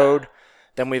on the road.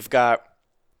 Then we've got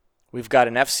an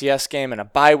FCS game and a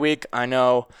bye week. I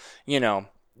know, you know,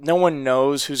 no one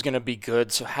knows who's going to be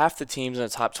good, so half the teams in the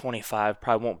top 25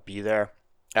 probably won't be there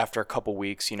after a couple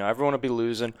weeks. You know, everyone will be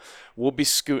losing. We'll be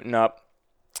scooting up.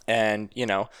 And, you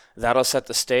know, that'll set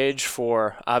the stage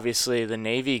for, obviously, the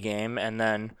Navy game. And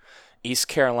then East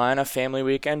Carolina, family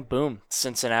weekend, boom,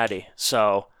 Cincinnati.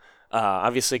 So,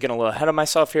 obviously getting a little ahead of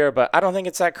myself here, but I don't think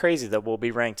it's that crazy that we'll be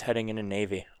ranked heading into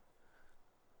Navy.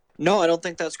 No, I don't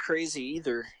think that's crazy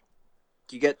either.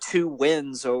 You get 2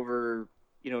 wins over,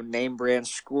 you know, name brand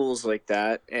schools like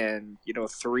that, and, you know,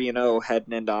 3-0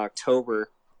 heading into October.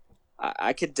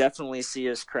 I could definitely see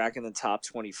us cracking the top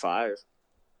 25.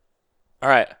 All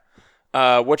right.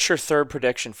 What's your third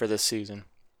prediction for this season?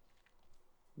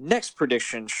 Next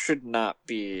prediction should not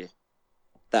be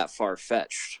that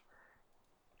far-fetched.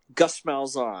 Gus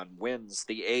Malzahn wins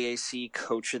the AAC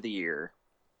Coach of the Year.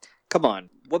 Come on,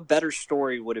 what better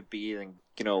story would it be than,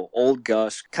 you know, old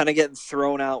Gus kind of getting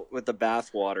thrown out with the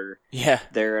bathwater? Yeah,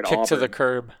 there at kicked Auburn. To the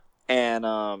curb. And,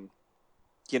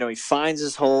 you know, he finds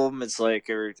his home. It's like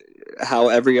how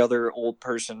every other old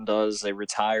person does. They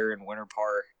retire in Winter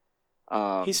Park.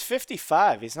 He's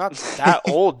 55. He's not that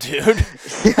old, dude.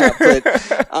 Yeah,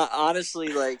 but honestly,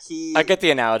 like I get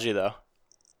the analogy, though.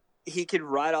 He could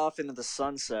ride off into the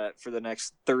sunset for the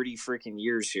next 30 freaking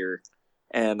years here.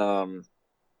 And,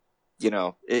 you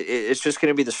know, it's just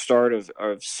going to be the start of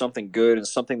something good and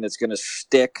something that's going to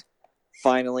stick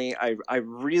finally. I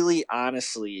really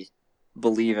honestly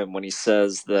believe him when he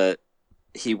says that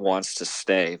he wants to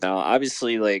stay. Now,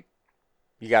 obviously, like,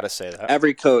 you got to say that.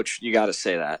 Every coach, you got to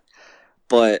say that.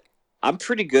 But I'm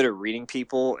pretty good at reading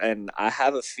people, and I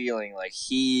have a feeling like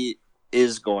he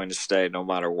is going to stay no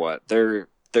matter what. They're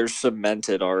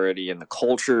cemented already in the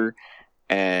culture,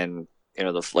 and you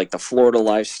know the Florida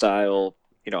lifestyle.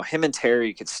 You know, him and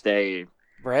Terry could stay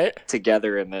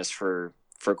together in this for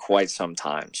quite some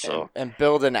time. So and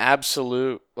build an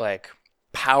absolute like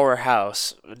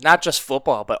powerhouse, not just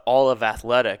football but all of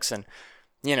athletics. And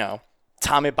you know,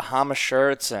 Tommy Bahama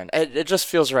shirts, and it just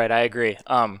feels right. I agree.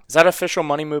 Is that official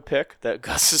Money Moo pick that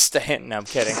Gus is staying? No, I'm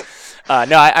kidding.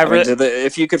 No, I mean, really.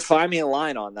 if you could find me a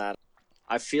line on that,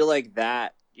 I feel like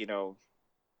that, it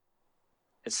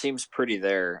seems pretty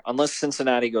there. Unless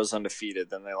Cincinnati goes undefeated,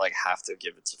 then they like have to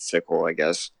give it to Fickle, I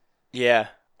guess. Yeah,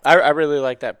 I really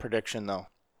like that prediction though.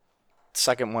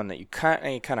 Second one that you kind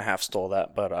of half stole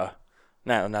that, but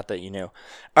no, not that you knew.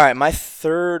 All right, my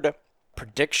third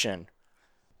prediction.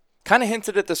 Kind of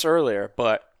hinted at this earlier,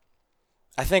 but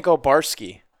I think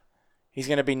Obarski, he's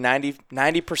going to be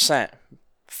 90%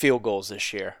 field goals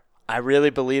this year. I really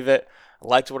believe it. I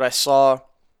liked what I saw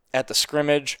at the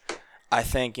scrimmage. I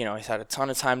think, he's had a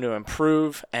ton of time to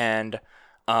improve, and,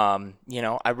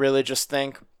 I really just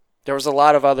think there was a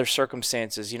lot of other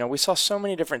circumstances. We saw so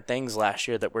many different things last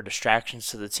year that were distractions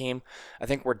to the team. I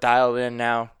think we're dialed in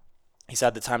now. He's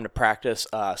had the time to practice.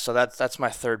 So that's my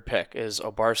third pick is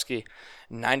Obarski,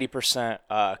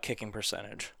 90% kicking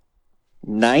percentage.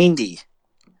 90.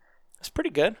 That's pretty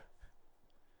good.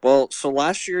 Well, so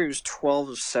last year he was 12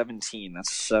 of 17.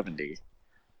 That's 70.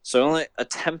 So only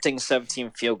attempting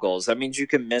 17 field goals. That means you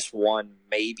can miss one,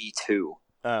 maybe two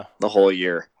the whole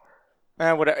year.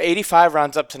 Whatever. 85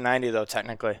 rounds up to 90, though,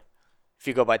 technically, if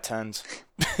you go by tens.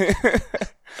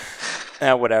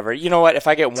 Whatever. You know what? If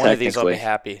I get one of these, I'll be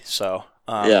happy. So.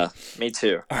 Yeah, me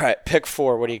too. All right, pick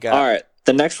 4. What do you got? All right,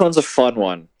 the next one's a fun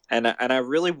one, and I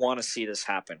really want to see this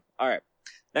happen. All right,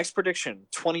 next prediction,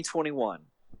 2021.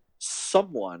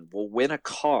 Someone will win a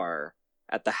car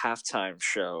at the halftime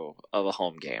show of a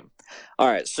home game. All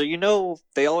right, so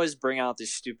they always bring out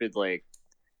this stupid, like,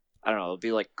 I don't know, it'll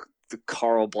be like the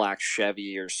Carl Black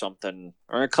Chevy or something,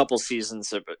 or a couple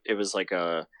seasons it was like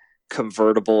a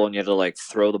convertible and you had to like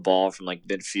throw the ball from like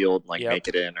midfield and like make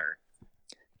it in, or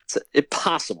it's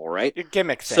impossible, right? Your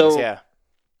gimmick things, yeah.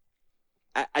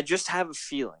 I just have a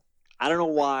feeling. I don't know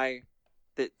why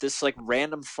that this like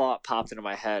random thought popped into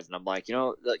my head, and I'm like,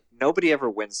 like nobody ever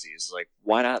wins these. Like,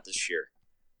 why not this year?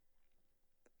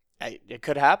 It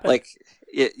could happen. Like,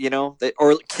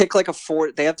 or kick like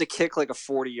they have to kick like a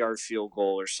 40-yard field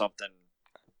goal or something.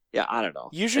 Yeah, I don't know.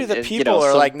 Usually the people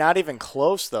are like not even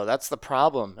close, though. That's the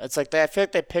problem. It's like I feel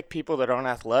like they pick people that aren't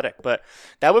athletic, but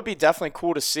that would be definitely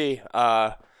cool to see.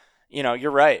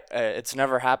 You're right. It's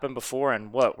never happened before,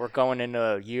 and we're going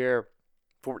into year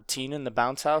 14 in the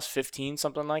bounce house, 15,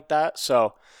 something like that.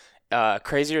 So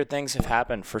crazier things have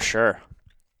happened for sure.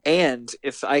 And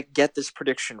if I get this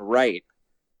prediction right,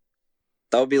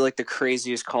 that would be like the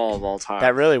craziest call of all time.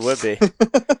 That really would be.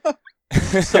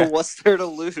 So what's there to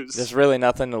lose? There's really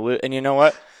nothing to lose. And you know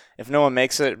what? If no one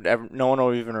makes it, no one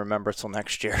will even remember till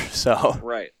next year. So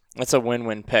right. That's a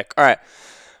win-win pick. All right.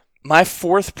 My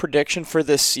fourth prediction for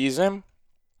this season,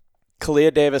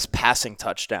 Kalia Davis passing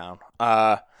touchdown.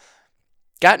 Got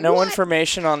no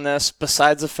information on this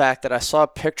besides the fact that I saw a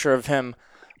picture of him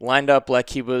lined up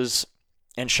like he was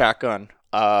in shotgun.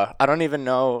 I don't even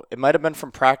know. It might have been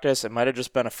from practice. It might have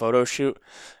just been a photo shoot,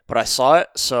 but I saw it.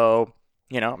 So,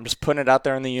 I'm just putting it out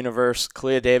there in the universe.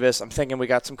 Kalia Davis, I'm thinking we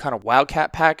got some kind of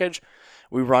Wildcat package.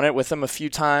 We run it with him a few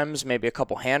times, maybe a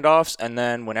couple handoffs, and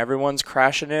then when everyone's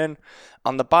crashing in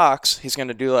on the box, he's going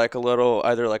to do like a little,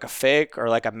 either like a fake or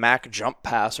like a Mac jump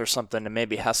pass or something to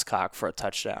maybe Hescock for a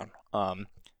touchdown.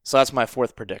 So that's my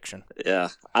fourth prediction. Yeah,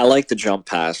 I like the jump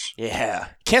pass. Yeah,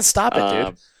 can't stop it,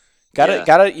 dude.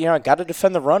 Gotta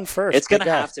defend the run first. It's gonna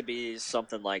have to be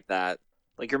something like that.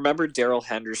 Like, remember Darrell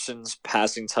Henderson's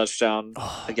passing touchdown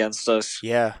against us?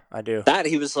 Yeah, I do. That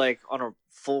he was like on a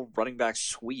full running back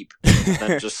sweep and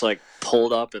then just like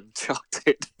pulled up and chucked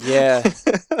it. Yeah.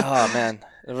 Oh man,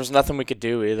 there was nothing we could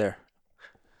do either.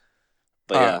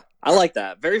 But yeah, I like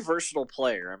that. Very versatile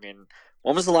player. I mean,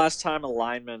 when was the last time a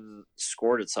lineman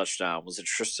scored a touchdown? Was it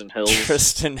Tristan Hill?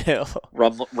 Tristan Hill.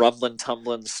 Rumbling,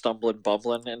 tumbling, stumbling,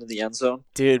 bumbling into the end zone?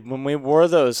 Dude, when we wore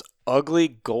those ugly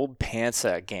gold pants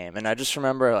that game, and I just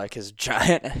remember like his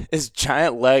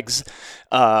giant legs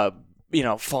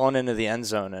falling into the end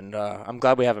zone, and I'm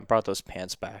glad we haven't brought those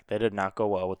pants back. They did not go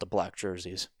well with the black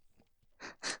jerseys.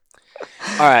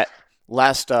 All right,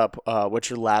 last up,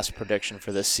 what's your last prediction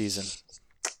for this season?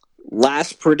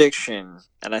 Last prediction,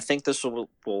 and I think this will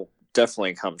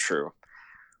definitely come true.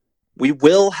 We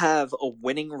will have a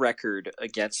winning record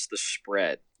against the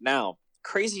spread. Now,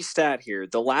 crazy stat here.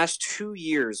 The last 2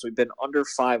 years we've been under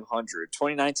 500.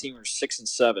 2019 we're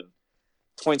 6-7.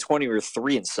 2020 we're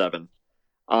 3-7.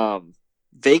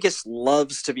 Vegas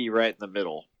loves to be right in the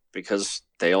middle because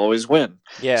they always win.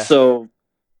 Yeah. So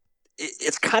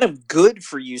it's kind of good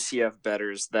for UCF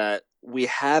bettors that we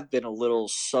have been a little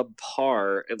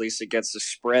subpar, at least against the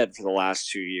spread, for the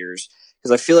last 2 years,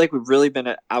 because I feel like we've really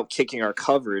been out kicking our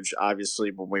coverage.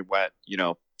 Obviously, when we went,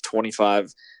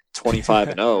 25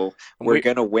 and 0, we're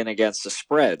going to win against the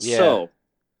spread. Yeah. So,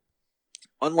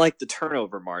 unlike the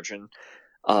turnover margin,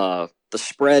 the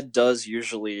spread does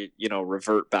usually,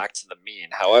 revert back to the mean.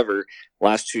 However,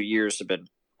 last 2 years have been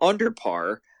under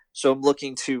par, so I'm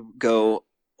looking to go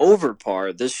over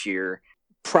par this year.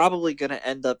 Probably going to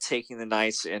end up taking the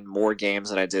Knights in more games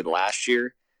than I did last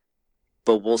year,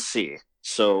 but we'll see.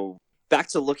 So back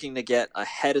to looking to get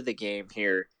ahead of the game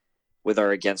here with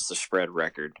our against the spread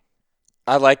record.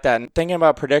 I like that. And thinking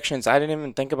about predictions, I didn't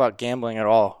even think about gambling at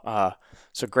all.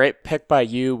 So great pick by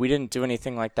you. We didn't do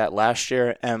anything like that last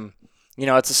year. And,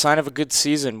 it's a sign of a good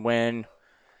season when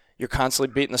you're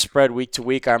constantly beating the spread week to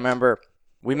week. I remember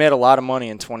we made a lot of money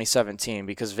in 2017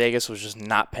 because Vegas was just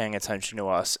not paying attention to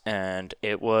us, and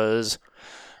it was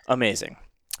amazing.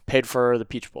 Paid for the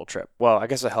Peach Bowl trip. Well, I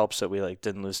guess it helps that we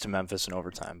didn't lose to Memphis in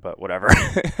overtime, but whatever.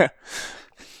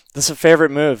 This is a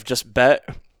favorite move. Just bet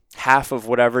half of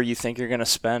whatever you think you're going to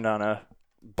spend on a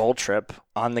bowl trip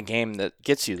on the game that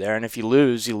gets you there. And if you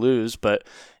lose, you lose. But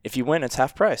if you win, it's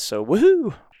half price. So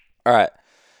woohoo! All right.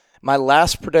 My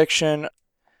last prediction,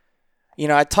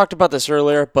 I talked about this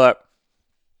earlier, but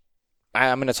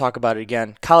I'm going to talk about it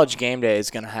again. College game day is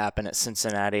going to happen at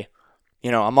Cincinnati.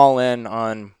 I'm all in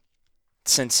on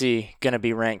Cincy going to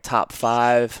be ranked top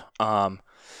 5. I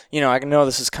know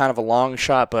this is kind of a long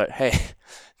shot, but hey,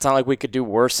 it's not like we could do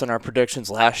worse than our predictions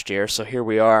last year, so here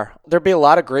we are. There'll be a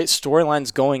lot of great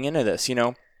storylines going into this,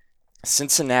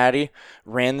 Cincinnati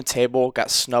ran the table,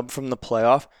 got snubbed from the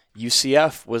playoff.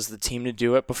 UCF was the team to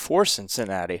do it before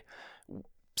Cincinnati.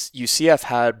 UCF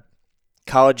had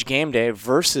College game day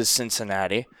versus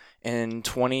Cincinnati in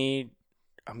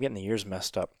I'm getting the years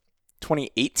messed up.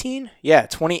 2018? Yeah,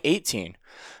 2018.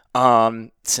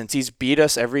 Since he's beat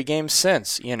us every game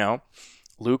since,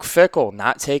 Luke Fickell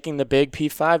not taking the big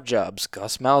P5 jobs.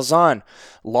 Gus Malzahn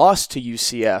lost to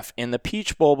UCF in the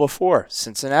Peach Bowl before.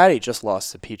 Cincinnati just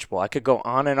lost the Peach Bowl. I could go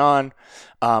on and on.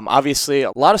 Obviously,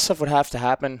 a lot of stuff would have to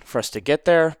happen for us to get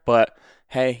there, but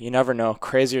hey, you never know.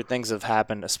 Crazier things have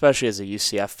happened, especially as a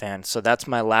UCF fan. So that's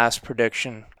my last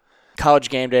prediction. College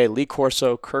game day, Lee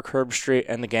Corso, Kirk Herbstreit,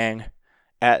 and the gang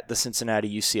at the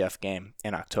Cincinnati UCF game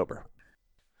in October.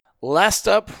 Last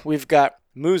up, we've got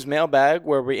Moo's Mailbag,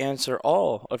 where we answer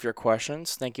all of your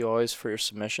questions. Thank you always for your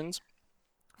submissions.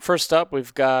 First up,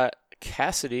 we've got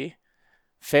Cassidy.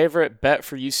 Favorite bet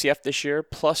for UCF this year,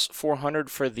 plus 400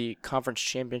 for the conference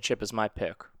championship is my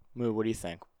pick. Moo, what do you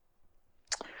think?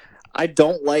 I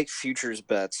don't like futures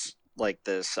bets like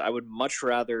this. I would much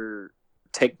rather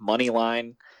take money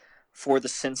line for the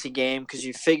Cincy game because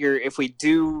you figure if we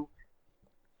do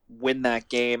win that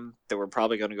game, that we're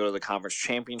probably going to go to the conference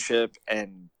championship,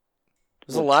 and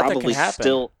there's a lot that can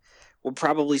happen. We'll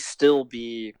probably still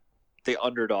be the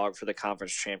underdog for the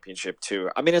conference championship too.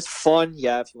 I mean, it's fun,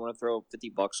 yeah, if you want to throw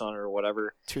 $50 on it or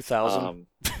whatever. 2,000.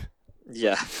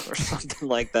 Yeah, or something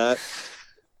like that.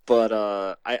 But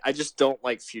I just don't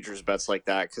like futures bets like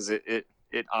that because it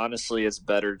honestly is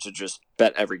better to just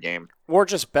bet every game. Or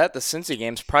just bet the Cincy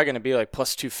game's probably going to be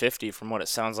plus 250 from what it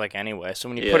sounds like anyway. So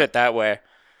when you put it that way,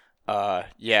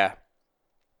 yeah.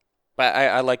 But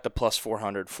I like the plus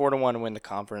 400. 4-1 to win the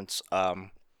conference.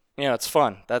 It's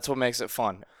fun. That's what makes it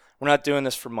fun. We're not doing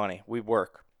this for money. We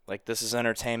work. This is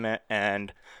entertainment,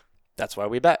 and that's why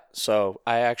we bet. So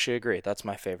I actually agree. That's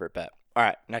my favorite bet. All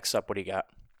right, next up, what do you got?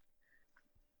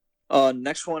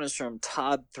 Next one is from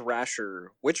Todd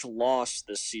Thrasher. Which loss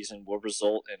this season will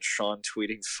result in Sean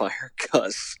tweeting "Fire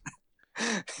Gus"?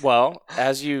 Well,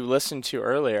 as you listened to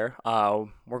earlier,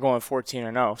 we're going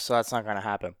 14-0, so that's not going to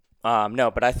happen.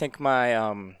 No, but I think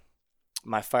my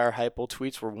my Fire Hypel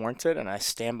tweets were warranted, and I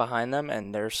stand behind them,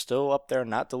 and they're still up there,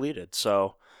 not deleted.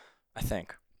 So, I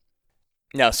think.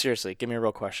 No, seriously, give me a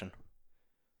real question.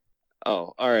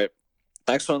 Oh, all right.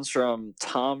 Next one's from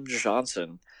Tom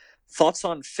Johnson. Thoughts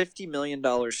on $50 million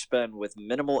spend with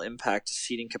minimal impact to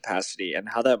seating capacity and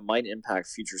how that might impact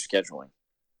future scheduling?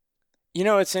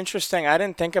 It's interesting. I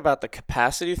didn't think about the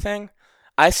capacity thing.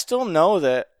 I still know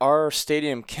that our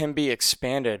stadium can be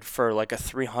expanded for a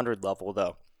 300 level,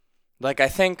 though. I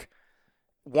think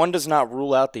one does not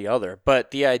rule out the other, but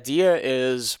the idea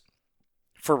is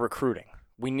for recruiting.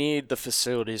 We need the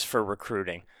facilities for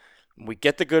recruiting. We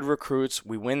get the good recruits,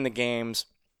 we win the games,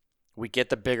 we get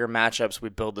the bigger matchups, we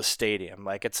build the stadium.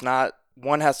 It's not,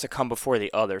 one has to come before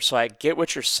the other. So I get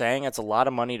what you're saying. It's a lot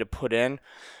of money to put in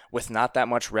with not that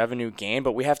much revenue gain,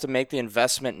 but we have to make the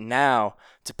investment now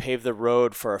to pave the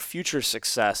road for our future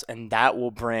success, and that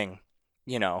will bring,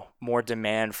 more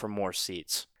demand for more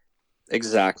seats.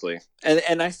 Exactly.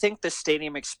 And I think the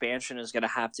stadium expansion is going to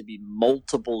have to be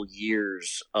multiple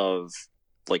years of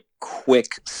like quick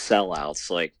sellouts.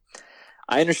 Like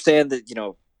I understand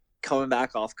that, coming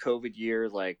back off COVID year,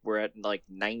 like we're at like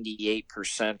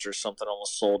 98% or something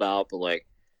almost sold out, but like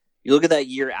you look at that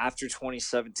year after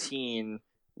 2017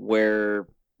 where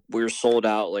we were sold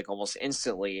out like almost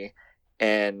instantly,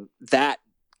 and that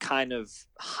kind of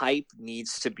hype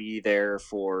needs to be there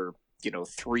for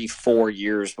 3-4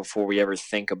 years before we ever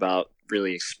think about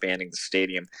really expanding the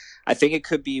stadium. I think it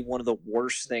could be one of the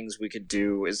worst things we could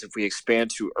do is if we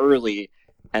expand too early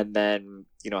and then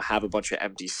have a bunch of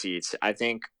empty seats. I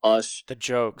think us The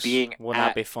jokes being will at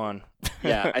not be fun.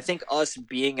 yeah, I think us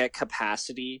being at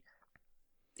capacity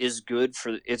is good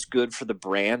for the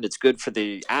brand. It's good for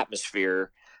the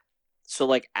atmosphere. So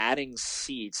like adding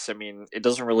seats, I mean, it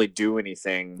doesn't really do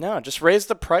anything. No, just raise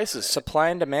the prices, supply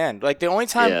and demand. Like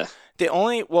Yeah.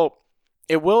 well,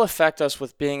 it will affect us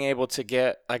with being able to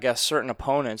get, I guess, certain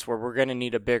opponents where we're going to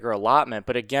need a bigger allotment.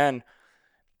 But again,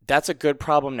 that's a good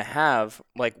problem to have.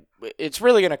 Like, it's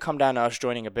really going to come down to us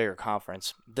joining a bigger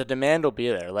conference. The demand will be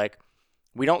there. Like,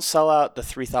 we don't sell out the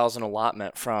 3,000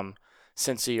 allotment from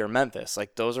Cincy or Memphis.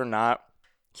 Like, those are not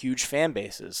huge fan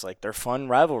bases. Like, they're fun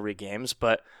rivalry games,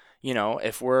 but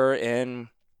if we're in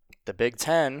the Big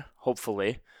Ten,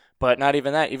 hopefully, but not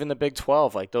even that, even the Big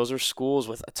 12, like those are schools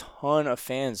with a ton of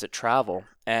fans that travel,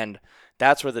 and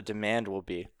that's where the demand will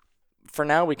be. For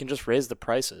now, we can just raise the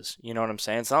prices. You know what I'm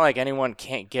saying? It's not like anyone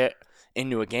can't get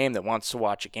into a game that wants to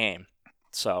watch a game.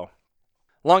 So,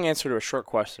 long answer to a short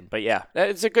question, but yeah,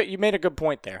 you made a good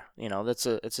point there. It's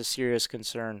a serious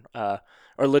concern, or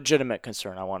legitimate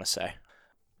concern, I want to say.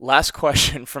 Last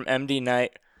question from MD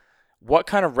Knight. What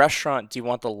kind of restaurant do you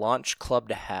want the launch club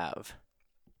to have?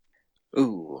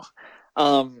 Ooh.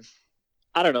 I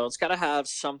don't know. It's got to have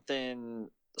something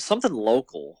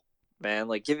local, man.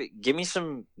 Like give me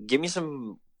some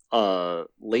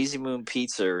Lazy Moon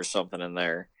pizza or something in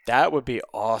there. That would be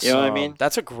awesome. You know what I mean?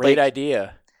 That's a great Like-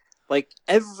 idea. Like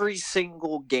every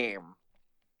single game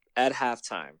at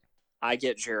halftime, I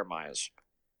get Jeremiah's.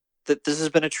 That this has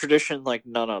been a tradition like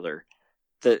none other.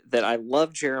 That I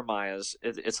love Jeremiah's.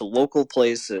 It's a local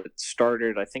place that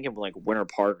started, I think, in like Winter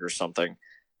Park or something.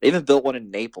 They even built one in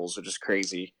Naples, which is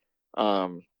crazy.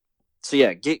 So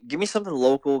yeah, give me something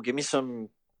local. Give me some,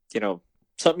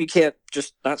 something you can't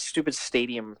just not stupid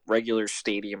regular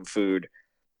stadium food.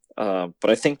 But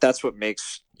I think that's what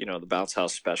makes the Bounce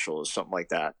House special is something like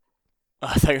that.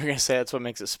 I thought you were gonna say that's what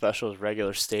makes it special is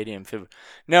regular stadium food.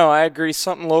 No, I agree.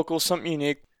 Something local, something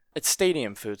unique. It's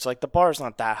stadium food. It's like the bar's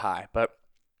not that high, but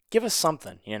give us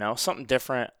something, something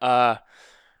different. I'm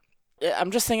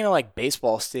just thinking of like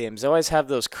baseball stadiums. They always have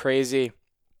those crazy,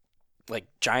 like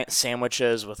giant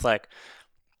sandwiches with like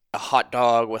a hot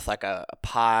dog with like a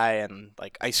pie and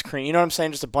like ice cream. You know what I'm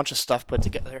saying? Just a bunch of stuff put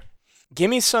together. Give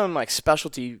me some like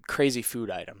specialty crazy food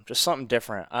item, just something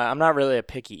different. I'm not really a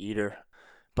picky eater,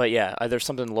 but yeah, either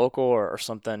something local or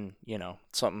something,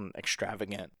 something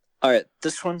extravagant. All right,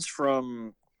 this one's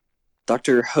from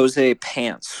Dr. Jose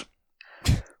Pants.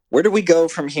 Where do we go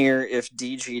from here if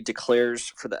DG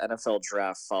declares for the NFL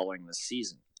draft following this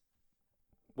season?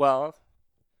 Well,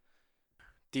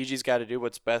 DG's got to do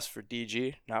what's best for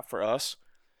DG, not for us.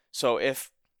 So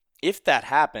if that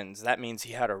happens, that means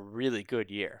he had a really good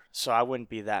year. So I wouldn't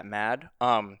be that mad.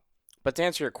 But to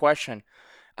answer your question,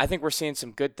 I think we're seeing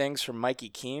some good things from Mikey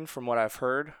Keene from what I've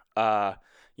heard. Throughout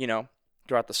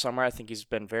the summer, I think he's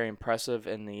been very impressive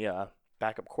in the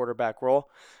backup quarterback role.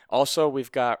 Also,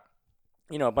 we've got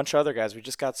a bunch of other guys. We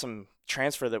just got some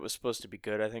transfer that was supposed to be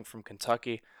good, I think, from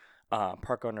Kentucky.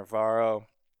 Parco Navarro,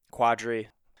 Quadri.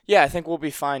 Yeah, I think we'll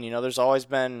be fine. There's always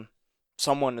been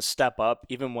someone to step up,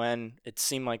 even when it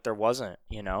seemed like there wasn't.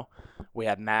 We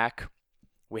had Mac,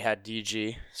 we had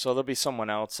DG, so there'll be someone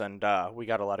else, and we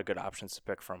got a lot of good options to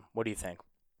pick from. What do you think?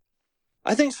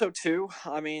 I think so too.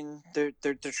 I mean,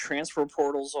 the transfer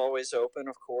portal's always open.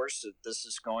 Of course, this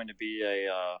is going to be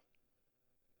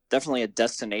definitely a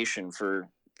destination for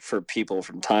people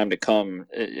from time to come.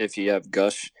 If you have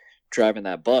Gus driving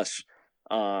that bus,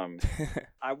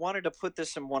 I wanted to put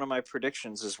this in one of my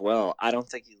predictions as well. I don't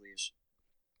think he leaves.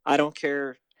 I don't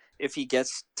care if he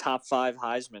gets top 5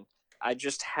 Heisman. I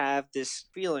just have this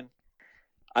feeling.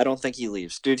 I don't think he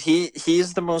leaves, dude.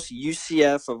 He's the most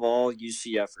UCF of all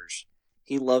UCFers.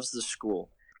 He loves the school.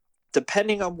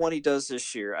 Depending on what he does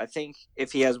this year, I think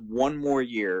if he has one more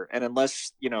year, and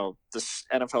unless, the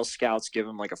NFL scouts give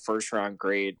him like a first-round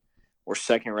grade or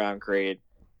second-round grade,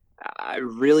 I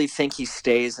really think he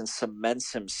stays and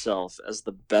cements himself as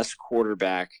the best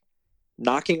quarterback,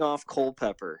 knocking off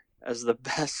Culpepper as the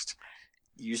best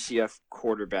UCF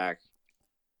quarterback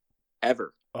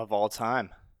ever. of all time.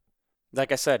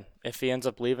 Like I said, if he ends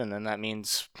up leaving, then that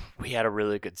means we had a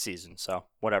really good season. So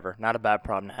whatever, not a bad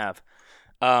problem to have.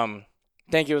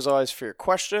 Thank you as always for your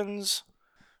questions.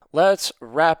 Let's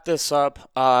wrap this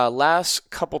up. Last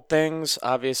couple things,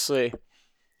 obviously,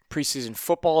 preseason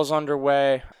football is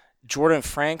underway. Jordan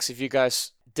Franks, if you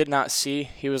guys did not see,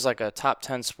 he was like a top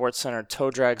 10 SportsCenter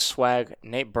toe drag swag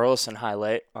Nate Burleson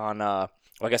highlight on, I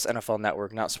guess NFL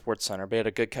Network, not SportsCenter, but he had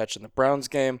a good catch in the Browns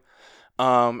game.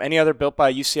 Any other Built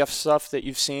by UCF stuff that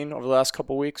you've seen over the last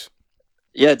couple weeks?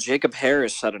 Yeah, Jacob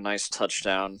Harris had a nice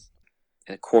touchdown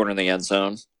in the corner of the end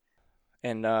zone.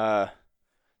 And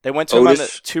they went to him on the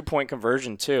Otis. 2-point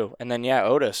conversion too. And then, yeah,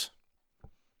 Otis.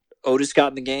 Otis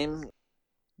got in the game,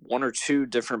 1 or 2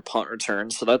 different punt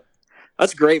returns. So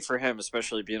that's great for him,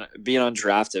 especially being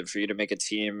undrafted, for you to make a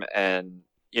team and,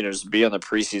 just be on the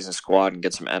preseason squad and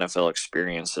get some NFL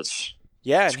experience.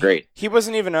 It's great. He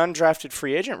wasn't even an undrafted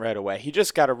free agent right away. He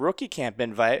just got a rookie camp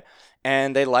invite,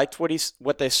 and they liked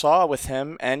what they saw with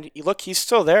him. And look, he's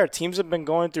still there. Teams have been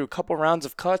going through a couple rounds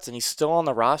of cuts, and he's still on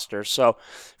the roster. So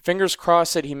fingers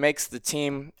crossed that he makes the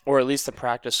team, or at least the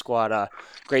practice squad.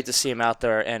 Great to see him out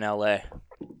there in LA.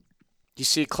 You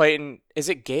see Clayton, is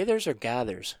it Gathers or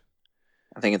Gathers?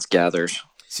 I think it's Gathers.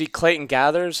 See Clayton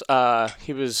Gathers,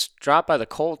 he was dropped by the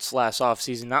Colts last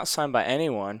offseason, not signed by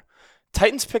anyone.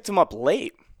 Titans picked him up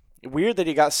late. Weird that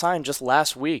he got signed just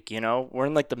last week, We're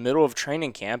in like the middle of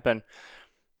training camp, and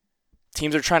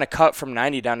teams are trying to cut from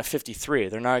 90 down to 53.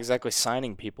 They're not exactly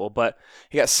signing people, but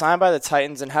he got signed by the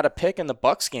Titans and had a pick in the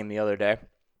Bucs game the other day.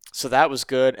 So that was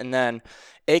good. And then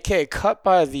AK cut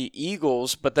by the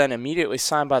Eagles, but then immediately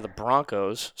signed by the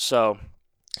Broncos. So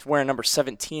he's wearing number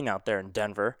 17 out there in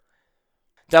Denver.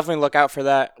 Definitely look out for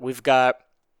that. We've got,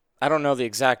 I don't know the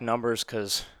exact numbers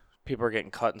because people are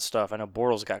getting cut and stuff. I know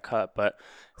Bortles got cut, but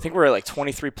I think we're at like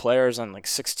 23 players on like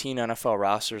 16 NFL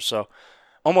rosters. So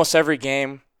almost every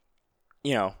game,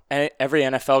 every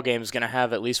NFL game is going to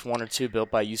have at least 1 or 2 Built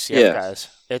by UCF guys.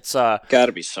 It's got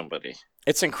to be somebody.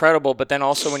 It's incredible, but then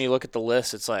also when you look at the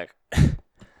list, it's like,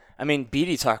 I mean,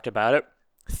 Beatty talked about it.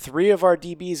 3 of our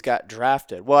DBs got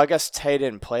drafted. Well, I guess Tay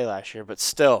didn't play last year, but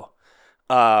still,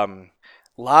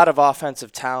 lot of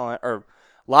offensive talent, or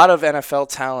a lot of NFL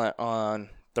talent on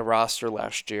the roster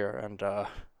last year, and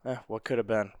what could have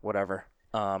been, whatever.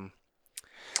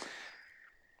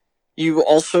 You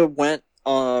also went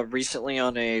recently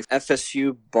on a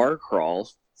FSU bar crawl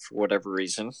for whatever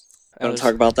reason. Want to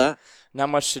talk about that? Not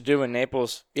much to do in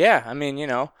Naples. Yeah, I mean,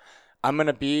 I'm going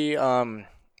to be on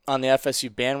the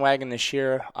FSU bandwagon this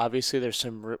year. Obviously, there's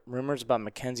some rumors about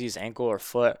Mackenzie's ankle or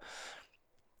foot.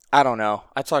 I don't know.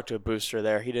 I talked to a booster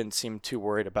there. He didn't seem too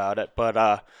worried about it.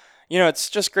 But, it's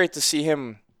just great to see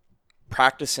him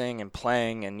practicing and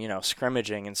playing and,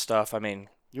 scrimmaging and stuff. I mean,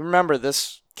 you remember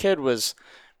this kid was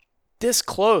this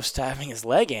close to having his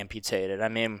leg amputated. I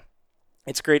mean,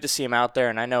 it's great to see him out there.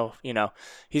 And I know,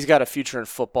 he's got a future in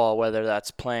football, whether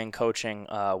that's playing, coaching,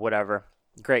 whatever.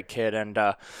 Great kid. And,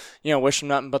 wish him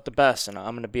nothing but the best. And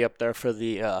I'm going to be up there for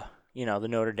the, the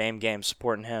Notre Dame game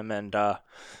supporting him. And,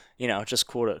 just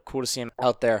cool to see him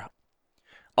out there.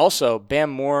 Also,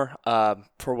 Bam Moore,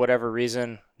 for whatever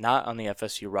reason, not on the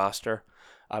FSU roster.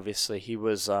 Obviously, he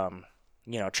was,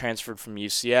 transferred from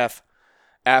UCF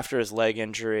after his leg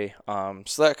injury.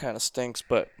 So that kind of stinks,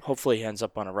 but hopefully he ends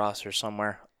up on a roster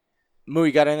somewhere. Moo,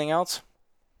 you got anything else?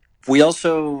 We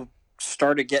also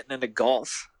started getting into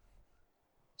golf.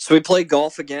 So we played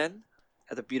golf again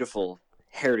at the beautiful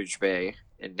Heritage Bay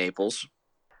in Naples.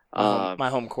 My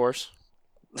home course.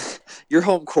 Your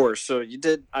home course. So you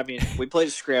did, we played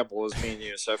a scramble, it was me and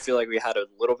you, so I feel like we had a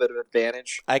little bit of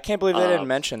advantage. I can't believe they didn't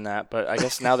mention that, but I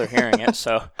guess now they're hearing it.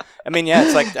 So,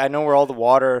 it's like I know where all the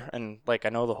water and, I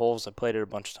know the holes. I played it a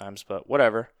bunch of times, but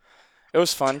whatever. It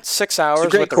was fun. 6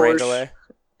 hours with the rain delay.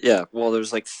 Yeah, well,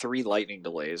 there's 3 lightning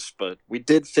delays, but we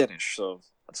did finish, so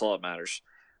that's all that matters.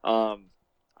 I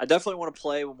definitely want to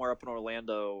play when we're up in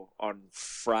Orlando on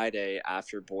Friday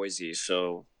after Boise,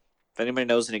 so if anybody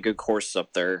knows any good courses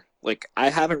up there, I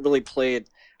haven't really played.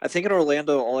 I think in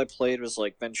Orlando, all I played was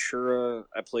Ventura.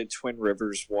 I played Twin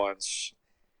Rivers once.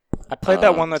 I played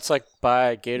that one that's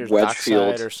by Gators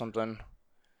Wedgefield. Dockside or something.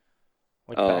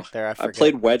 Back there, I forget. I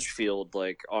played Wedgefield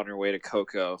on your way to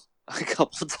Cocoa a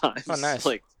couple of times. Oh, nice.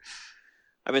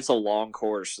 It's a long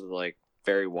course,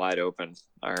 very wide open.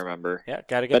 I remember. Yeah,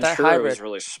 gotta get Ventura that hybrid. Was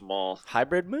really small.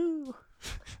 Hybrid Moo.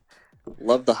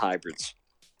 Love the hybrids.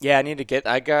 Yeah, I need to get.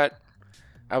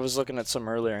 I was looking at some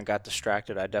earlier and got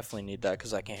distracted. I definitely need that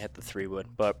because I can't hit the 3-wood.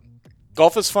 But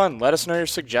golf is fun. Let us know your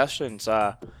suggestions.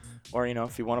 Or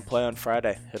if you want to play on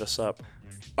Friday, hit us up.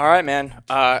 All right, man.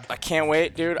 I can't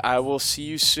wait, dude. I will see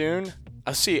you soon.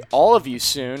 I'll see all of you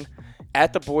soon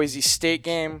at the Boise State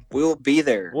game. We will be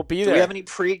there. We'll be Do there. we have any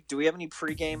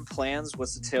pregame plans?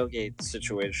 What's the tailgate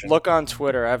situation? Look on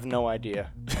Twitter. I have no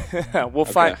idea.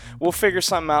 We'll figure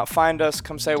something out. Find us.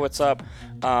 Come say what's up.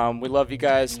 We love you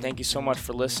guys. Thank you so much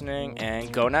for listening,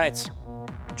 and go Knights.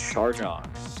 Charge on.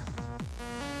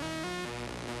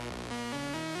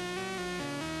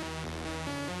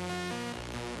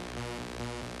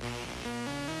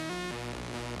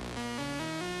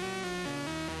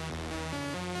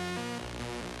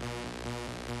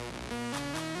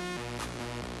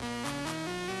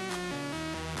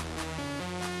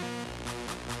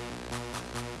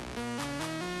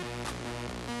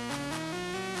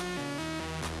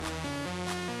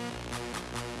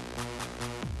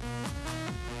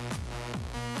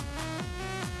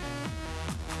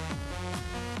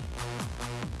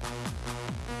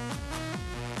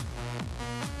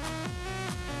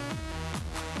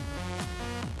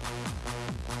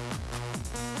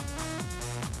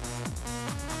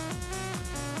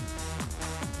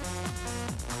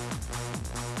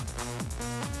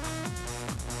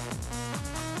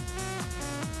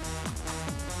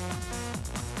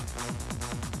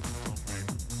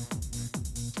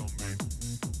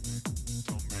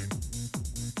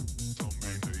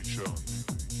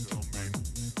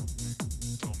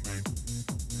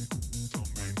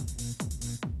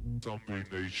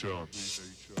 Domination.